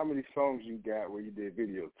songs you got where you did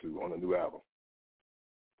videos to on a new album?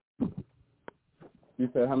 You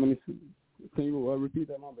said how many? Can you repeat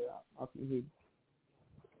that? My bad. I can hear you.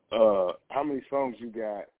 How many songs you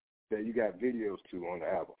got that you got videos to on the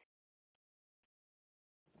album?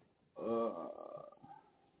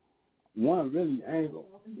 One really ain't.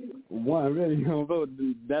 One really, you know, bro.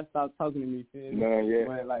 That stop talking to me. None yet.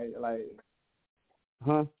 Like,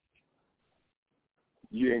 huh?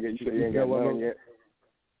 You said you ain't got none yet.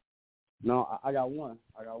 No, I got one.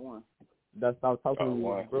 That stop talking to me,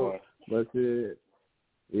 bro. One. But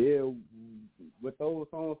yeah, with those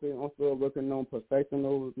songs, I'm still working on perfecting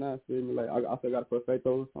those now. Like I still gotta perfect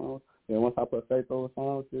those songs. And once I perfect those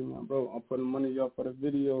songs, bro, I'm putting money up for the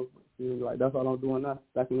video. Like that's all I'm doing now.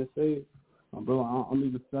 Back in the shade, bro. I'm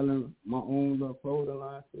even selling my own little clothing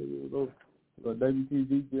line, bro.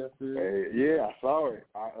 WTG VITO. Hey, yeah, I saw it.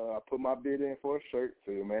 I put my bid in for a shirt,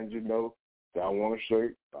 so your manager know that I want a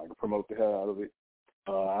shirt. I can promote the hell out of it.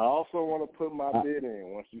 I also want to put my bid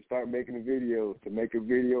in once you start making the videos to make a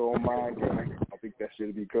video on mine. I think that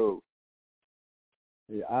should be cool.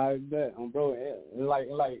 Yeah, I bet, bro. And like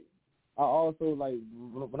I also like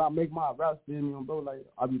when I make my raps, bro. Like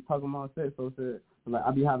I be talking my shit, so shit. Like I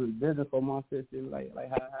be having vision for my shit, like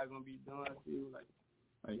how it's gonna be done, like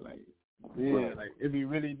it be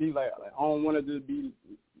really deep. Like I don't want to just be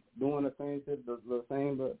doing the same shit, the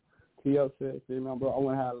same but. PL shit, bro. I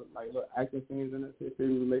want to have like little action scenes in it, shit,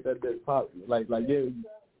 make that bitch pop. Like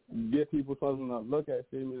get people something to look at,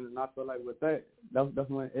 and I feel like with that's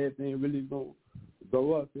when everything really gonna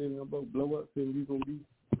go up, bro. Blow up, we gonna be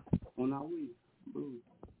on our way, bro.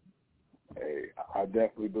 Hey, I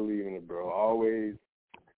definitely believe in it, bro. Always,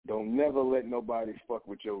 don't never let nobody fuck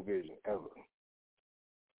with your vision ever.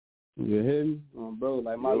 You hear me, bro?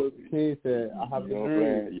 Like my little king said, I have to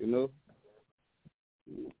dream, you know.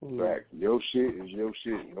 Fact. Your shit is your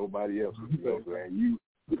shit. Nobody else. You know what I'm saying?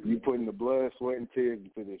 You putting the blood, sweat, and tears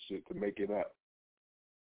into this shit to make it out.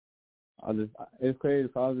 It's crazy.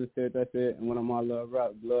 So I just said that shit in one of my little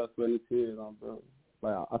rap, blood, sweat, and tears, bro.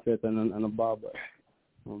 Like I said that in a bar, but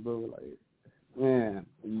bro, like man,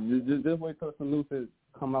 just wait till some new shit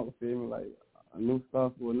come out with me, like new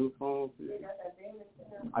stuff with new songs.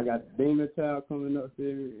 I got Demon Child coming up,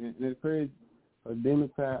 and it's crazy. So Demon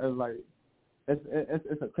Child is like.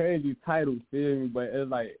 It's a crazy title, feel me? But it's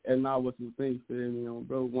like it's not what you think, feel me,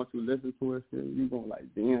 bro. Once you listen to it, feel me, you gonna like,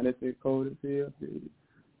 damn, that shit cold as hell, feel me,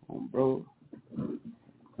 bro.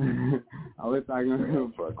 I wish I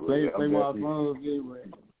could play my songs, but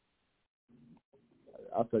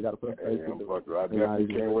I still gotta put a face to it. I definitely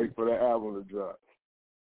can't wait for that album to drop.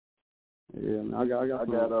 Yeah, man, I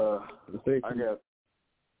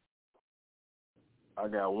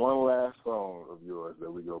got one last song of yours that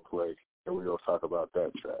we gonna play. And we're going to talk about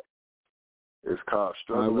that track. It's called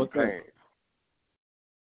Struggle and Pain.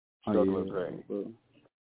 Struggle and Pain.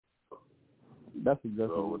 That's a good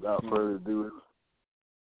one. So without further ado,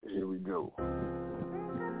 here we go.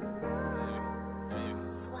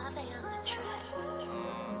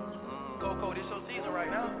 Go, this your season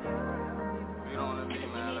right now. We don't want to be,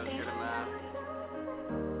 man. Let's get it, man.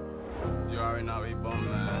 You already know we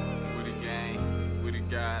boom, man. We the gang. We the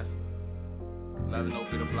guys. Let me know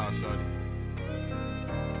if you the block, shorty.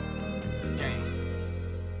 Gang.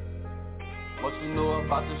 What you know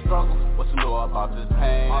about the struggle? What you know about this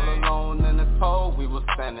pain? All alone in the cold, we was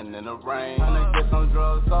standing in the rain. Tryna get some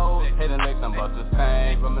drugs sold, hitting legs and bust the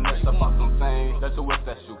stain. Reminisce about some things that you wish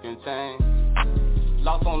that you can change.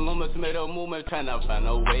 Lost on limits, made a movement, tryna find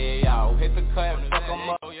a way out. Hit the clap, fuck 'em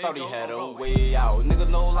up, thought he had a way out. Niggas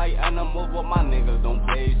know like animals, but my niggas don't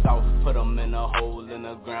play south. Put 'em in a hole in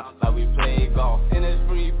the ground, like we play golf. In the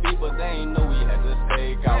street, people, they ain't know we had to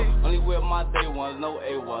stake out. Only with my day ones, no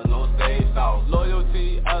A1, no stay south.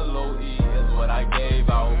 Loyalty, LOE is what I gave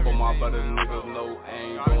out. For my brothers, niggas know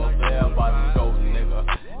ain't gon' play about the goat, nigga.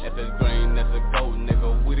 If it's green, that's a goat,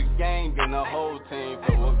 nigga. We the gang and the whole team,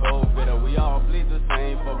 so we'll go bitter. We all bleed the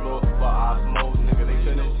same for bro, for our smoke, nigga. They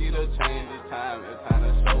couldn't see the change this time. It's time to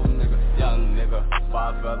show, nigga. Young nigga, but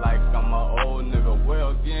I feel like I'm an old nigga.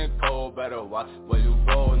 Well, getting cold, better watch where you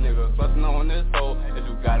go, nigga. Trusting on this hoe, if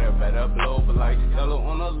you got it, better blow. But like yellow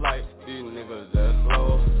on the light, these niggas just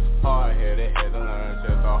slow. Hard headed, head to learn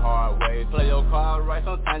shit the hard way. Play your card right,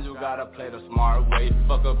 sometimes you gotta play the smart way.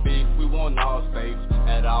 Fuck a beef, we want all safe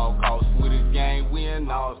at all costs. We the gang, we in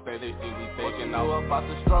all space. They see we taking out. What you know about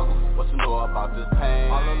the struggle? What you know about this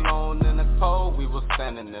pain? All alone in the cold, we was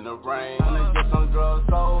standing in the rain. Tryna get some drugs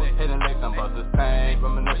sold, hitting legs and bust the stain.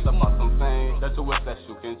 Reminisce about some things that you wish that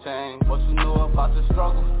you can change. What you know about the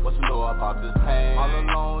struggle? What you know about this pain? All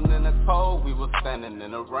alone in the cold, we was standing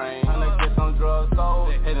in the rain. Tryna get some drugs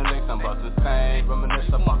sold, hitting legs and bust the stain. Reminisce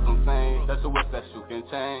about some things that you wish that you can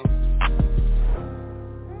change.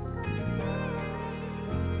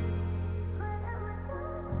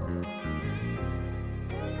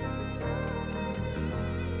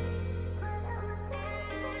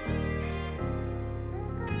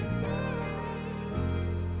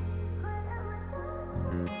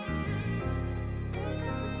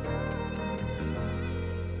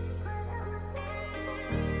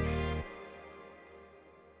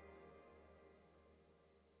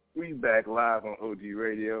 We back live on OG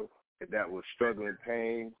Radio, and that was Struggling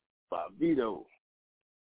Pain by Vito.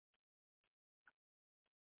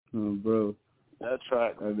 Bro. That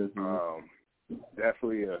track,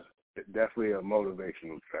 definitely a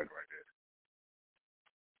motivational track right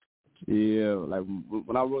there. Yeah, like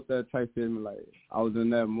when I wrote that track, like I was in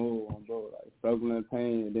that mood, bro, like struggling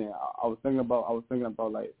pain. And then I was thinking about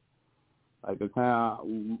like the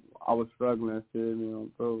time I was struggling,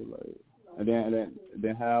 bro, like, and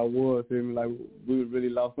then how I was, like we really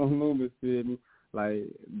lost some movements, like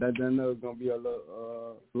that was gonna be a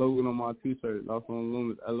little slogan on my T-shirt, lost on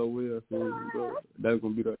limits, LOL, bro. That's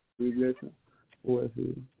gonna be the abbreviation for it,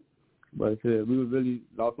 But we was really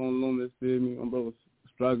lost on limits, bro,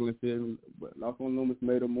 struggling, but lost on limits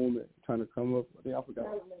made a movement, trying to come up. I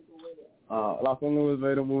forgot. Lost on limits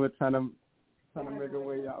made a movement, trying to make a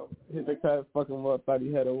way out. Hit the cat, fucking up, thought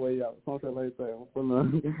he had a way out. Something like that.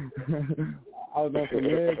 I was on some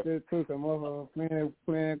mad shit too. Some motherfuckers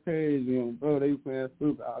playing crazy, bro. They playing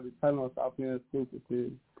stupid. I was telling them stop playing stupid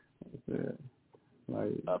shit.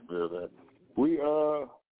 Like, I feel that.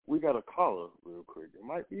 We got a caller real quick. It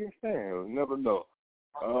might be a fan. You'll never know.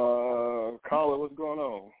 Caller, what's going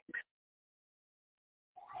on?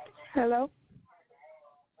 Hello.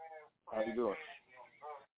 How you doing?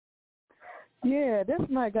 Yeah, that's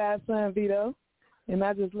my godson Vito, and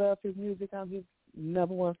I just love his music. I'm his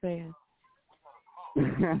number one fan.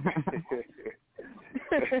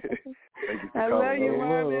 I love you,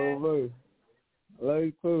 Marvin. Love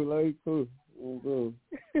you too. Bro.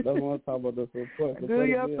 That's what I'm talking about. The support. Do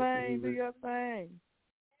your thing.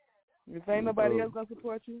 If ain't nobody else gonna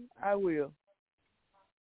support you, I will.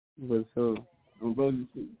 But so, bro,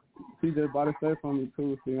 she just bought a shirt for me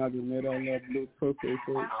too. See, I just made that little blue turquoise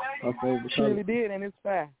shirt. My favorite She really did, and it's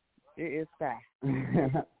fine. It is fine.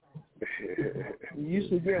 You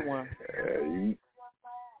should get one.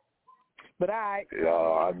 But all right.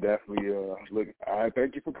 I definitely look. I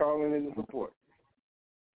thank you for calling in to support.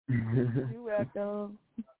 You're welcome.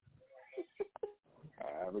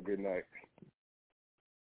 Have a good night.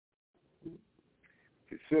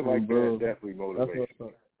 Shit like that definitely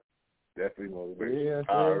motivates. Definitely motivates. Yeah,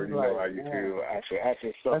 I already know how you feel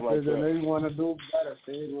after stuff like that. They want to do better,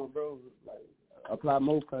 bro. Like apply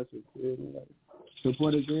more pressure, like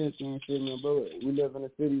support again, bro. We live in a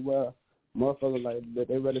city where motherfuckers like that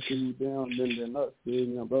they rather see you down than us,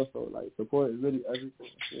 bro. So like support is really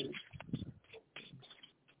everything.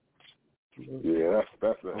 Yeah,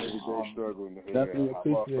 that's an everyday struggle in the head. Definitely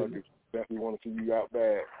appreciate it. Definitely want to see you out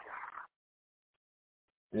bad.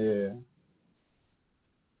 Yeah.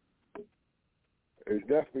 It's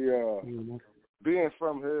definitely being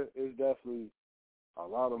from here is definitely a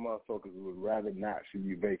lot of motherfuckers would rather not see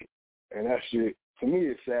you vacant. And that shit to me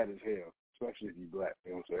is sad as hell, especially if you black,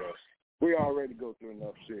 you know what I'm saying? We already go through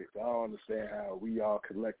enough shit. So I don't understand how we all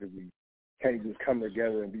collectively can't just come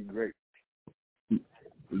together and be great.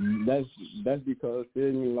 That's because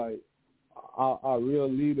like our real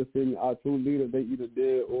leaders, our true leaders, they either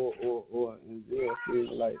dead or in jail.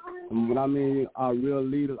 Like when I mean our real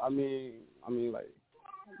leaders, I mean like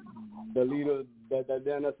the leaders that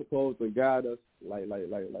they're not supposed to guide us like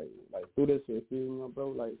through this shit, bro.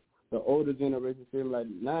 Like the older generation, like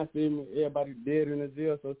now, everybody dead in the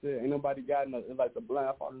jail, so ain't nobody guiding us. It's like the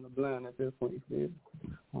blind following the blind at this point,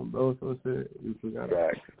 bro. So you just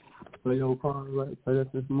gotta play your part right. Play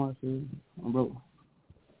that this much, bro.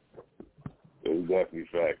 It's definitely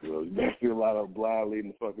fact, bro. You definitely a lot of blind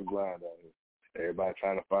leading the fucking blind out here. Everybody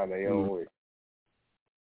trying to find their own way.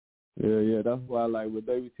 Yeah, that's why, like, with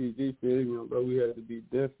WTG, bro, we had to be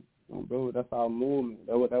different, bro. That's our movement.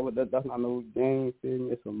 That's not no game,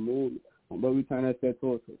 it's a movement. But we turn that shit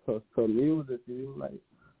to music, like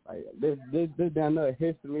this down there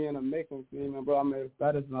history in the making, bro. I made a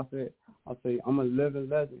status and I say I'm a living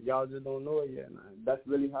legend. Y'all just don't know it yet, man. That's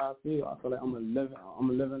really how I feel. I feel like I'm a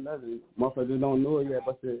living legend. Motherfuckers don't know it yet,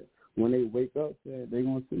 but when they wake up, they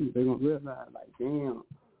gonna see. They gonna realize, like, damn.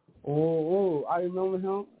 Oh, I remember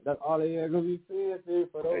him. That's all they are gonna be saying,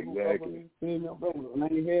 for those exactly. Who bro. When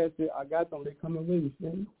they hear shit, I got them. They coming with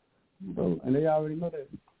me, bro, and they already know that.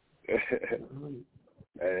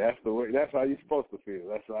 Hey, that's the way. That's how you're supposed to feel.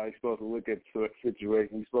 That's how you're supposed to look at the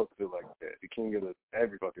situation. You're supposed to feel like that. The king of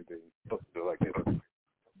every fucking thing. You're supposed to feel like that.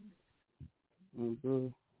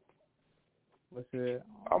 What's that?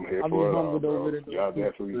 I'm here for it all, bro. Y'all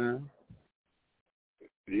definitely.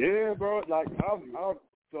 Yeah, bro. Like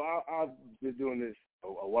I've been doing this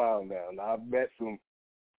a while now, and I've met some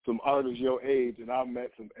artists your age, and I've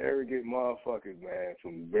met some arrogant motherfuckers, man.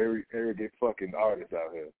 Some very arrogant fucking artists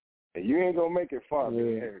out here. And you ain't gonna make it far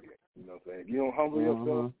being arrogant. You know what I'm saying? If you don't humble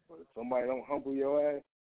yourself, or if somebody don't humble your ass,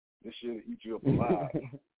 This shit eat you up alive.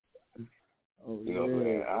 You know what I'm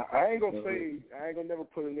saying? I ain't gonna never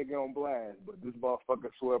put a nigga on blast, but this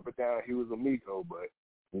motherfucker swore up and down he was a Miko, but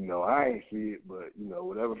you know, I ain't see it, but you know,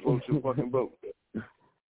 whatever floats your fucking boat.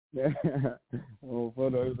 Oh,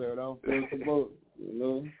 photo said I don't float the boat, you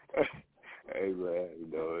know. Hey man, you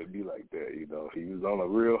know, it'd be like that, you know. He was on a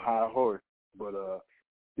real high horse. But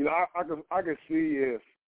you know, I can see if,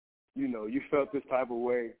 you know, you felt this type of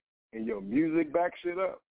way and your music back shit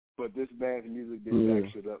up. But this band's music didn't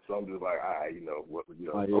back shit up, so I'm just like, all right, you know, what, you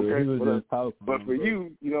know, okay. But for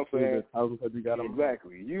you, you know what I'm saying?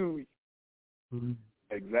 Exactly.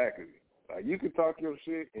 Exactly. Like, you can talk your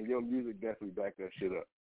shit, and your music definitely back that shit up.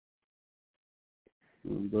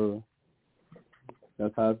 Bro,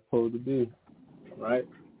 that's how it's supposed to be, right?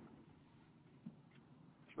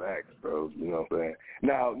 Facts, bro. You know what I'm saying?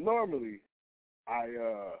 Now, normally, I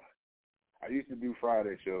used to do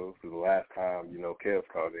Friday shows for the last time, you know, Kev's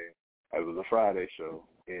called in. It was a Friday show,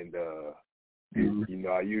 and, you know,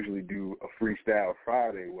 I usually do a freestyle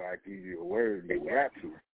Friday where I give you a word and you rap to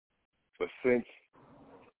it. But since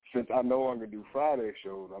I no longer do Friday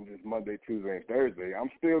shows, I'm just Monday, Tuesday, and Thursday, I'm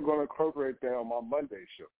still going to incorporate that on my Monday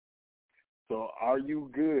show. So are you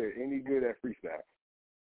good, any good at freestyle?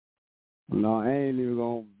 No, I ain't even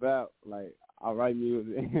going to rap. Like, I write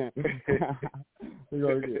music. We're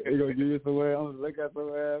going to give you somewhere. I'm going to look at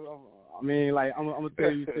somewhere. I mean, like, I'm going to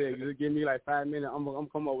tell you, just give me like 5 minutes. I'm going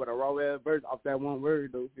to come up with a raw-ass verse off that one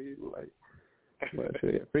word, though, see? Like, but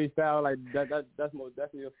shit, freestyle, like, that's most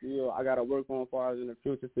definitely a field I got to work on as far as in the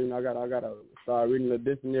future, see? I got to start reading the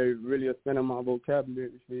dictionary, really expanding my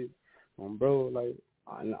vocabulary, see? Bro, like,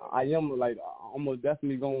 I am, like, I'm most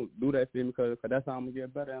definitely going to do that, see, because that's how I'm going to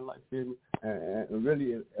get better in life, see? And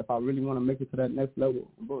really, if I really want to make it to that next level,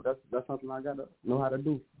 bro, that's something I got to know how to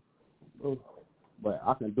do, bro. But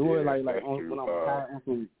I can do it, like when I'm tired,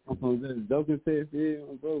 on some just joking shit, see,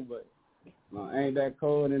 bro, but I ain't that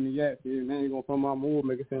cold in the yak, see, man, ain't going to come my mood,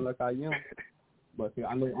 make it seem like I am. But, see,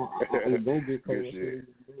 I know I'm going to get cold, see,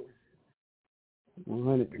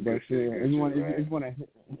 100. But shit, if you want to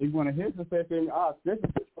hit some shit, feel me, I'll stretch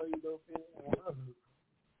it for you, though, feel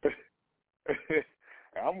me.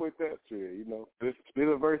 I'm with that shit, you know. Spit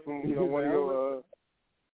a verse from, you know, one of your,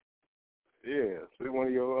 spit one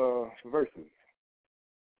of your verses.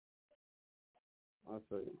 I'll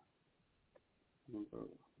say,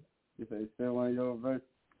 you say spit one of your verses?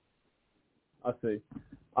 I say,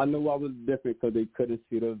 I know I was different because they couldn't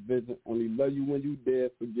see the vision. Only love you when you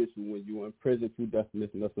dead, forget you when you in prison. True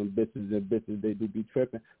definition of some bitches and bitches, they do be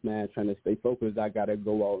tripping. Man, trying to stay focused, I gotta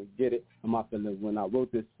go out and get it. And my feelings when I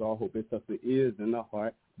wrote this song, hope it touched the ears and the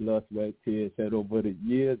heart. Blood, sweat, tears shed over the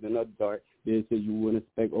years in the dark. They said you wouldn't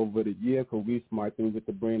expect over the year, cause we smart things with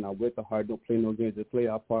the brain, not with the heart. Don't play no games, just play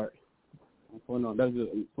our part. Hold on, that's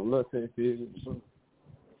just some love saying for you.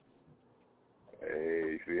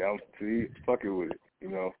 Hey, I'm fucking with it, you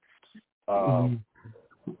know.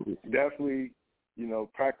 Definitely, you know,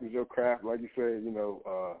 practice your craft, like you said, you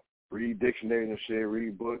know, read dictionaries and shit,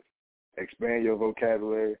 read books, expand your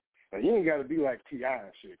vocabulary. Now, you ain't got to be like T.I.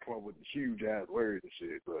 and shit, come up with huge-ass words and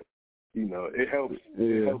shit, but, you know, it helps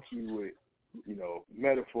you with, you know,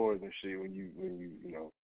 metaphors and shit when you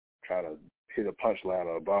know, try to hit a punchline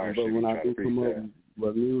or a bar and but shit. When I do come up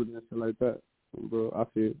with music and shit like that, bro, I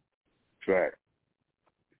feel it. Right.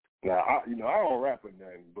 Now, I don't rap or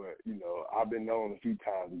nothing, but, you know, I've been known a few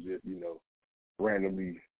times to just, you know,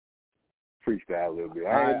 randomly freestyle a little bit.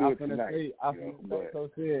 I ain't gonna do it tonight. I'm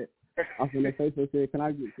finna say so shit. Can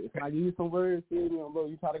I give you some words? See, you know, bro,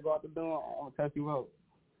 you try to go out the door, I'm gonna test you out.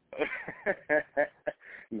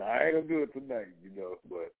 No, I ain't gonna do it tonight, you know,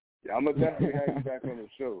 but yeah, I'm gonna definitely have you back on the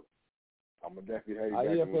show. On the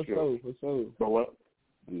show. For sure. So what?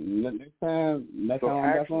 Next time I'm back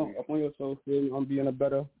on your show, see, I'm gonna be in a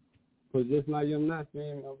better position I am not,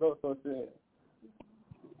 see, bro, so shit.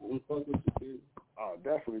 I'm fucking with you, see. Oh,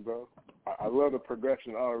 definitely, bro. I love the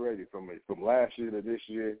progression already from last year to this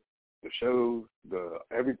year. The shows,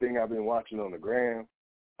 everything I've been watching on the gram.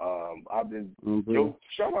 I've been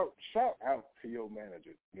shout out to your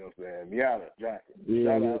manager. You know what I'm saying, Miata Jackson.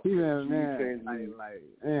 Yeah, she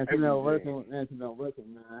been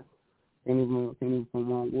working, man. Can't even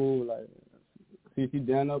come on board, like. See, she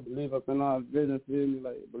down up, believe up in our vision, feel me,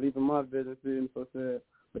 like, believe in my vision, feel me, so said.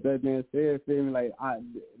 But that being said, feel me, like,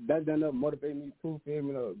 that done up motivate me too, feel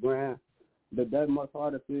me, the grind. But that much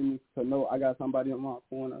harder, feel me, to know I got somebody on my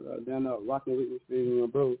corner, down up rocking with me, feel me,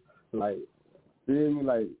 bro. Like, feel me,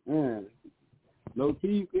 like, man, low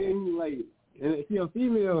key, feel me, like, and she a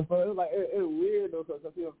female, so it's like, it's weird, though,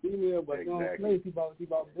 because she a female, but she don't play, she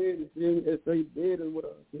about business, feel me, it's straight dead and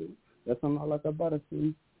whatever, feel me. That's something I like about her, feel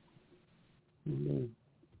me.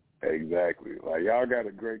 Exactly. Like, y'all got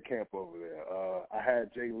a great camp over there. I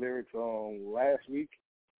had Jay Lyrics on last week.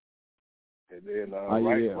 And then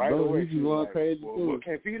right away, she was like, crazy well,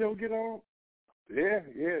 can't Vito get on? Yeah.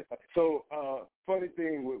 So, funny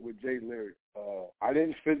thing with Jay Lyrics, I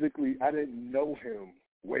didn't know him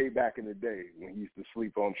way back in the day when he used to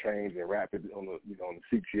sleep on trains and rap it on the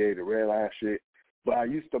CTA, the red line shit. But I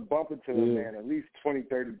used to bump into him, man, at least 20,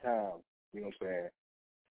 30 times. You know what I'm saying?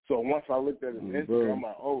 So once I looked at his Instagram, I'm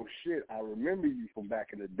like, oh, shit, I remember you from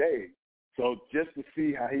back in the day. So just to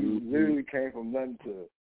see how he literally came from nothing to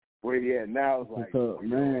where he at now is like,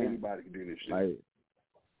 anybody can do this shit. Like,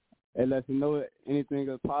 it lets you know anything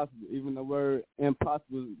is possible. Even the word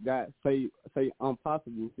impossible got say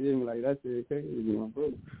impossible. You feel me? Like, that's it.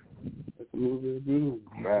 Bro. That's a movie.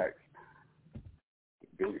 Fact.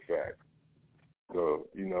 Big fact. So,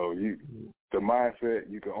 the mindset,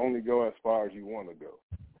 you can only go as far as you want to go.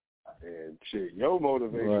 And shit, your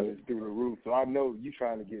motivation is through the roof. So I know you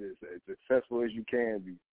trying to get as successful as you can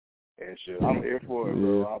be. And shit, I'm here for it,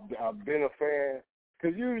 bro. I've been a fan.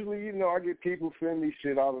 Because usually, I get people send me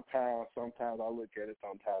shit all the time. Sometimes I look at it,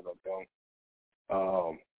 sometimes I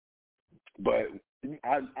don't. But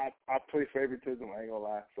I play favoritism, I ain't gonna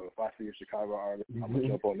lie. So if I see a Chicago artist, I'm gonna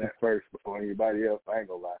jump on that first before anybody else. I ain't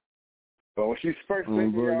gonna lie. But when she first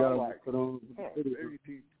sent me, I'm like,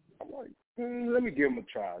 let me give him a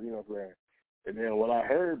try. You know what I'm saying? And then what I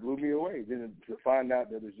heard blew me away. Then to find out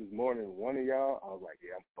that it's just more than one of y'all, I was like,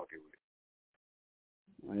 yeah, I'm fucking with it.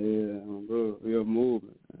 Yeah, bro, real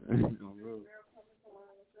movement.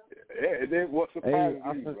 Yeah, and then what surprised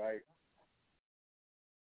me, right?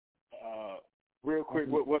 Real quick,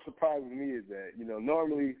 what surprises me is that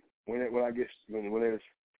normally when there's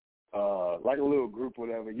like a little group or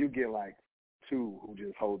whatever, you get like two who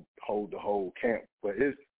just hold the whole camp, but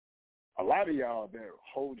it's a lot of y'all that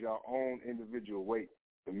hold your own individual weight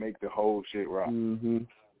to make the whole shit rock.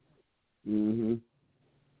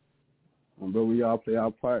 But we all play our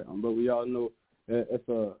part. But we all know that it's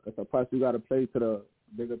a part you got to play to the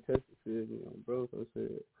bigger picture, bro. So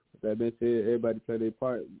shit. That being said, everybody play their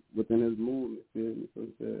part within this movement, so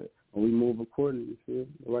and we move accordingly, the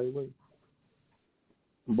right way.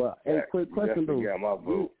 But quick question though. Got my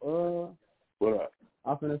vote. What up?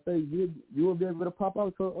 I'm finna say you will be able to pop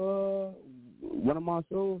out to one of my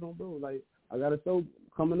shows, bro. Like, I got a show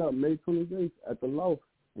coming up May 28th at the Loft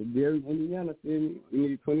in Gary, Indiana. You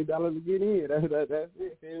need $20 to get in. That's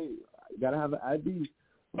it. You gotta have an ID.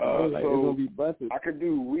 So it's gonna be busted. I could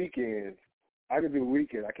do weekends. I can't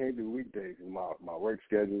do weekdays. My work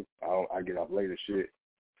schedule. I get off later shit.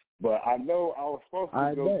 But I know I was supposed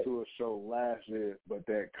to go to a show last year, but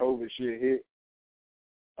that COVID shit hit.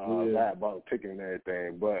 I bought a ticket and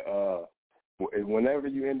everything. But whenever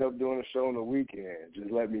you end up doing a show on the weekend,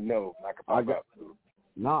 just let me know. I can pop out too.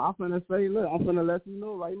 No, I'm finna say, look, I'm finna let you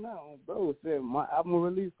know right now, bro. My album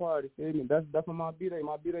release party, that's on my B-Day.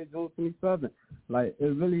 My B-Day June 27th. Like,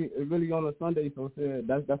 it's really on a Sunday, so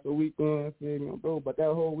that's a weekend, bro. But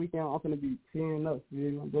that whole weekend, I'm finna be tearing up,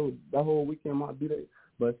 bro. That whole weekend, my B-Day.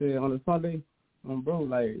 But on a Sunday, bro,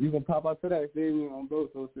 like, you can pop out to that, bro.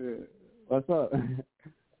 So what's up?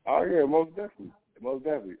 Oh yeah, most definitely.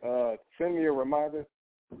 Send me a reminder.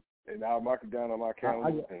 And I'll mark it down on my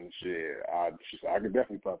calendar and shit. I could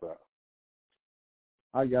definitely pop out.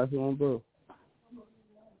 I got you on, bro.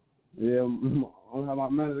 Yeah, I'm gonna have my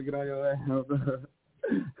manager get on your ass.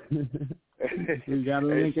 You gotta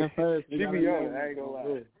link in first. She be on it. I ain't gonna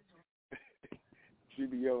lie. She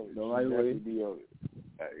be on it. The right way. Be on it.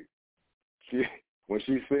 Hey, when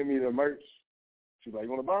she sent me the merch, she's like,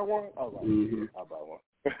 "You wanna buy one?" I was like, "Yeah, I'll buy one."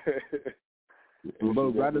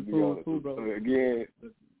 Bro, gratitude too, bro. So again.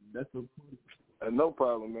 That's no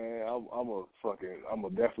problem, man. I'm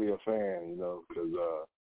definitely a fan, because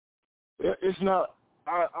it's not.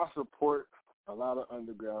 I support a lot of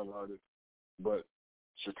underground artists, but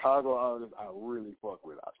Chicago artists I really fuck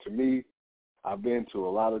with. To me, I've been to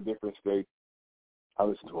a lot of different states. I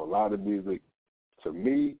listen to a lot of music. To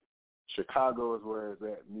me, Chicago is where it's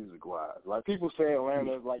at music-wise. Like, people say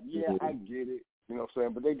Atlanta's like, yeah, I get it, you know what I'm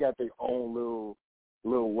saying, but they got their own little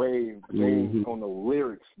wave, but they ain't on the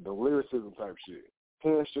lyrics, the lyricism type shit.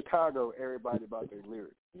 Here in Chicago, everybody about their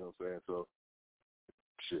lyrics, you know what I'm saying? So,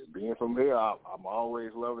 shit, being from here, I'm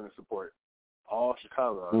always loving and support all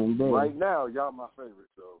Chicago artists. Right now, y'all my favorite,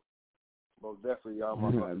 so most definitely y'all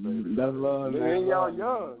my favorite. That's love, man. And y'all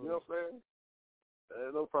young, you know what I'm saying?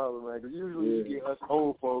 No problem, man, because usually you get us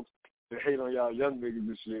old folks that hate on y'all young niggas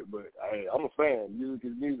and shit, but hey, I'm a fan. Music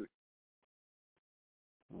is music.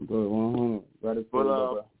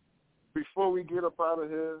 But before we get up out of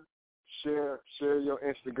here, share your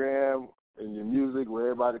Instagram, and your music where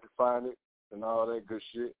everybody can find it and all that good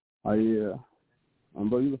shit? Oh, yeah.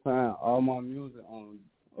 Bro, you can find all my music on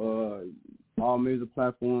all major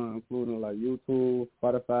platforms, including like YouTube,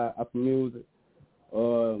 Spotify, Apple Music.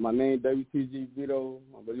 My name WTG VITO,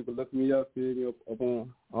 but you can look me up, see me up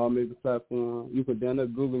on all major platforms. You can then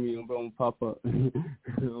Google me, bro, and pop up.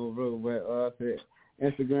 Bro, but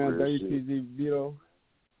Instagram WTG VITO.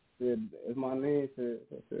 It's my name.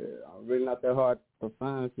 I'm really not that hard to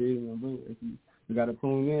find, bro. If you gotta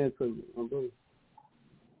tune in to it, bro.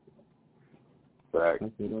 Back,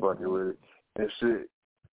 fucking with it. And shit,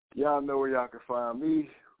 y'all know where y'all can find me,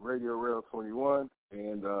 RadioRell 21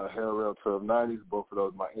 and HellRell 1290. Both of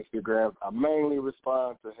those my Instagrams. I mainly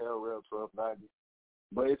respond to HellRell 1290,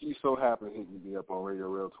 but if you so happen to hit me up on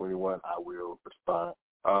RadioRell 21, I will respond.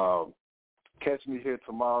 Catch me here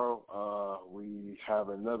tomorrow. We have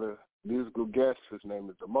another musical guest. His name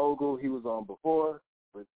is The Mogul. He was on before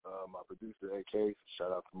with my producer, AK.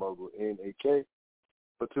 Shout out to Mogul and AK.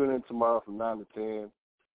 But tune in tomorrow from 9 to 10.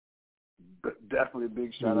 But definitely a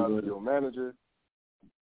big shout out to your manager.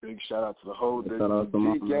 Big shout out to the whole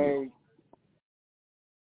WTG gang.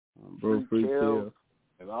 Free Kill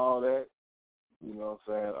and all that. You know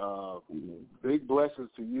what I'm saying? Big blessings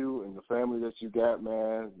to you and the family that you got,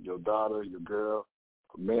 man. Your daughter, your girl.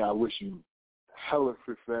 Man, I wish you hella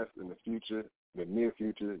success in the future, the near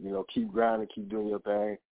future. You know, keep grinding, keep doing your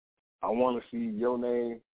thing. I want to see your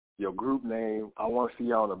name, your group name. I want to see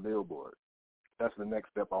you on a billboard. That's the next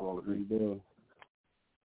step I want to see.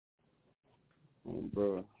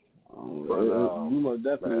 Bro. You must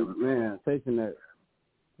definitely, man, taking that.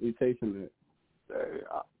 You taking it. Hey,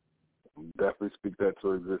 definitely speak that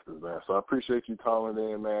to existence, man. So I appreciate you calling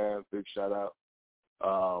in, man. Big shout out.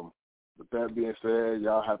 With that being said,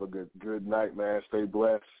 y'all have a good night, man. Stay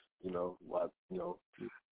blessed. You know,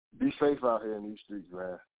 be safe out here in these streets,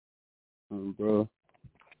 man. Bro,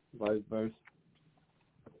 vice versa.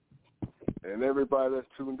 And everybody that's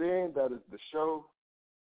tuned in, that is the show.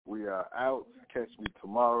 We are out. Catch me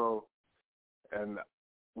tomorrow, and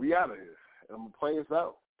we out of here. And I'm gonna play us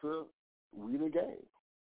out to We the Game.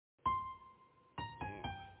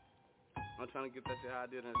 I'm trying to get that shit how I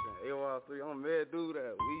did in AOR3. I'm a mad dude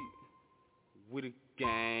that we the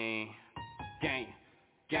gang,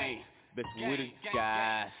 bitch, we the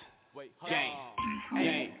guys. Gang.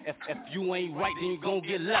 If you ain't right, then you gon'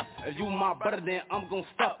 get left. If you my brother, then I'm gon'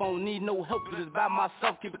 step. I don't need no help, just by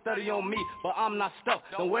myself. Keep it 30 on me, but I'm not stuck.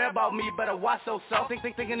 Don't worry about me, better watch yourself.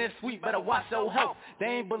 Thinking it's sweet, better watch your health. They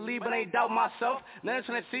ain't believe, but ain't doubt myself. Now they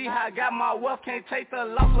tryna see how I got my wealth. Can't take the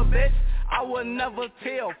loss of bitch. I would never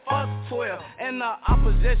tell, fuck 12 in the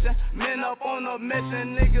opposition. Men up on a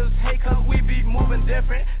mission, niggas hate cause we be moving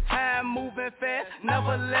different. Time moving fast,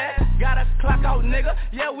 never let. Gotta clock out, nigga.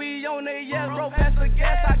 Yeah, we on it, yeah, roll past the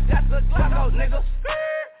gas. I got the clock out, nigga.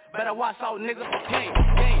 Better watch out, nigga. Gang.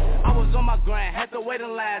 I was on my grind, had to wait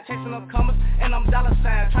in line, chasing them comers, and I'm dollar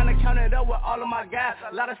signs, trying to count it up with all of my guys.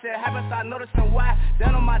 A lot of shit happens, I noticing why.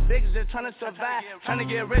 Down on my dicks, just trying to survive. Trying to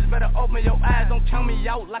get rich, better open your eyes. Don't count me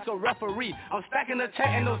out like a referee. I'm stacking the check,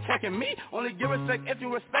 ain't no checking me. Only give respect if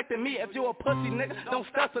you respecting me. If you a pussy, nigga, don't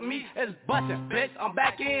step to me. It's bustin', bitch, I'm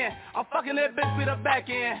back in. I'm fucking that bitch with the back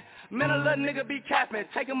end. Man, a little nigga be capping,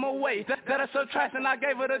 take him away. Got a subtraction, I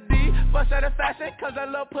gave her the D for satisfaction, cause that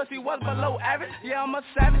little pussy was below average. Yeah, I'm a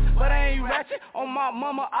savage, but I ain't ratchet. On my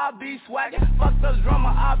mama, I be swaggin'. Fuck the drummer,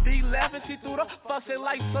 I be laughing. She threw the fuck shit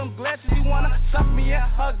like some glasses. She wanna suck me in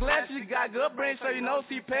her glasses. She got good brains, so you know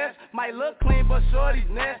she passed. Might look clean, but shorty's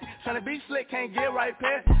nasty. Tryna be slick, can't get right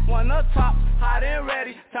past. One up top, hot and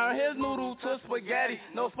ready. Turn his noodle to spaghetti.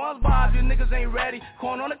 No SpongeBob, you niggas ain't ready.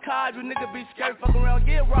 Corn on the card, you niggas be scary. Fuck around,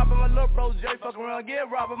 get robbed. My little bro Jerry, fuck around,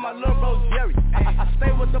 get robbed by my little bro Jerry. I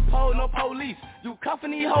stay with the pole, no police. You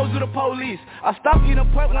cuffin' these hoes with the police. I stop eating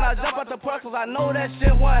pork when I jump out the pork, cause I know that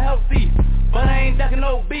shit wasn't healthy. But I ain't ducking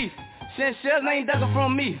no beef. Shit shells ain't ducking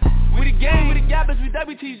from me. We the gang, we the gap, bitch, we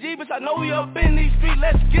WTG, bitch. I know we up in these streets,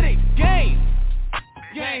 let's get it. Gang,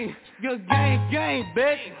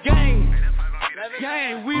 bitch.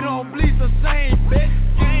 Gang, we don't bleed the same, bitch.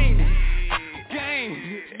 Gang,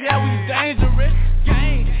 yeah, we dangerous.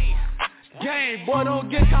 Gang, boy, don't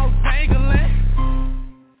get caught dangling.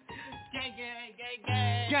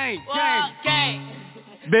 Gang.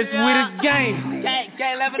 Bitch, we the gang.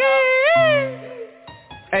 Gang, let me know.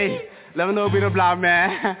 Hey, let me know be the block,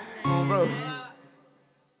 man. Come on, bro.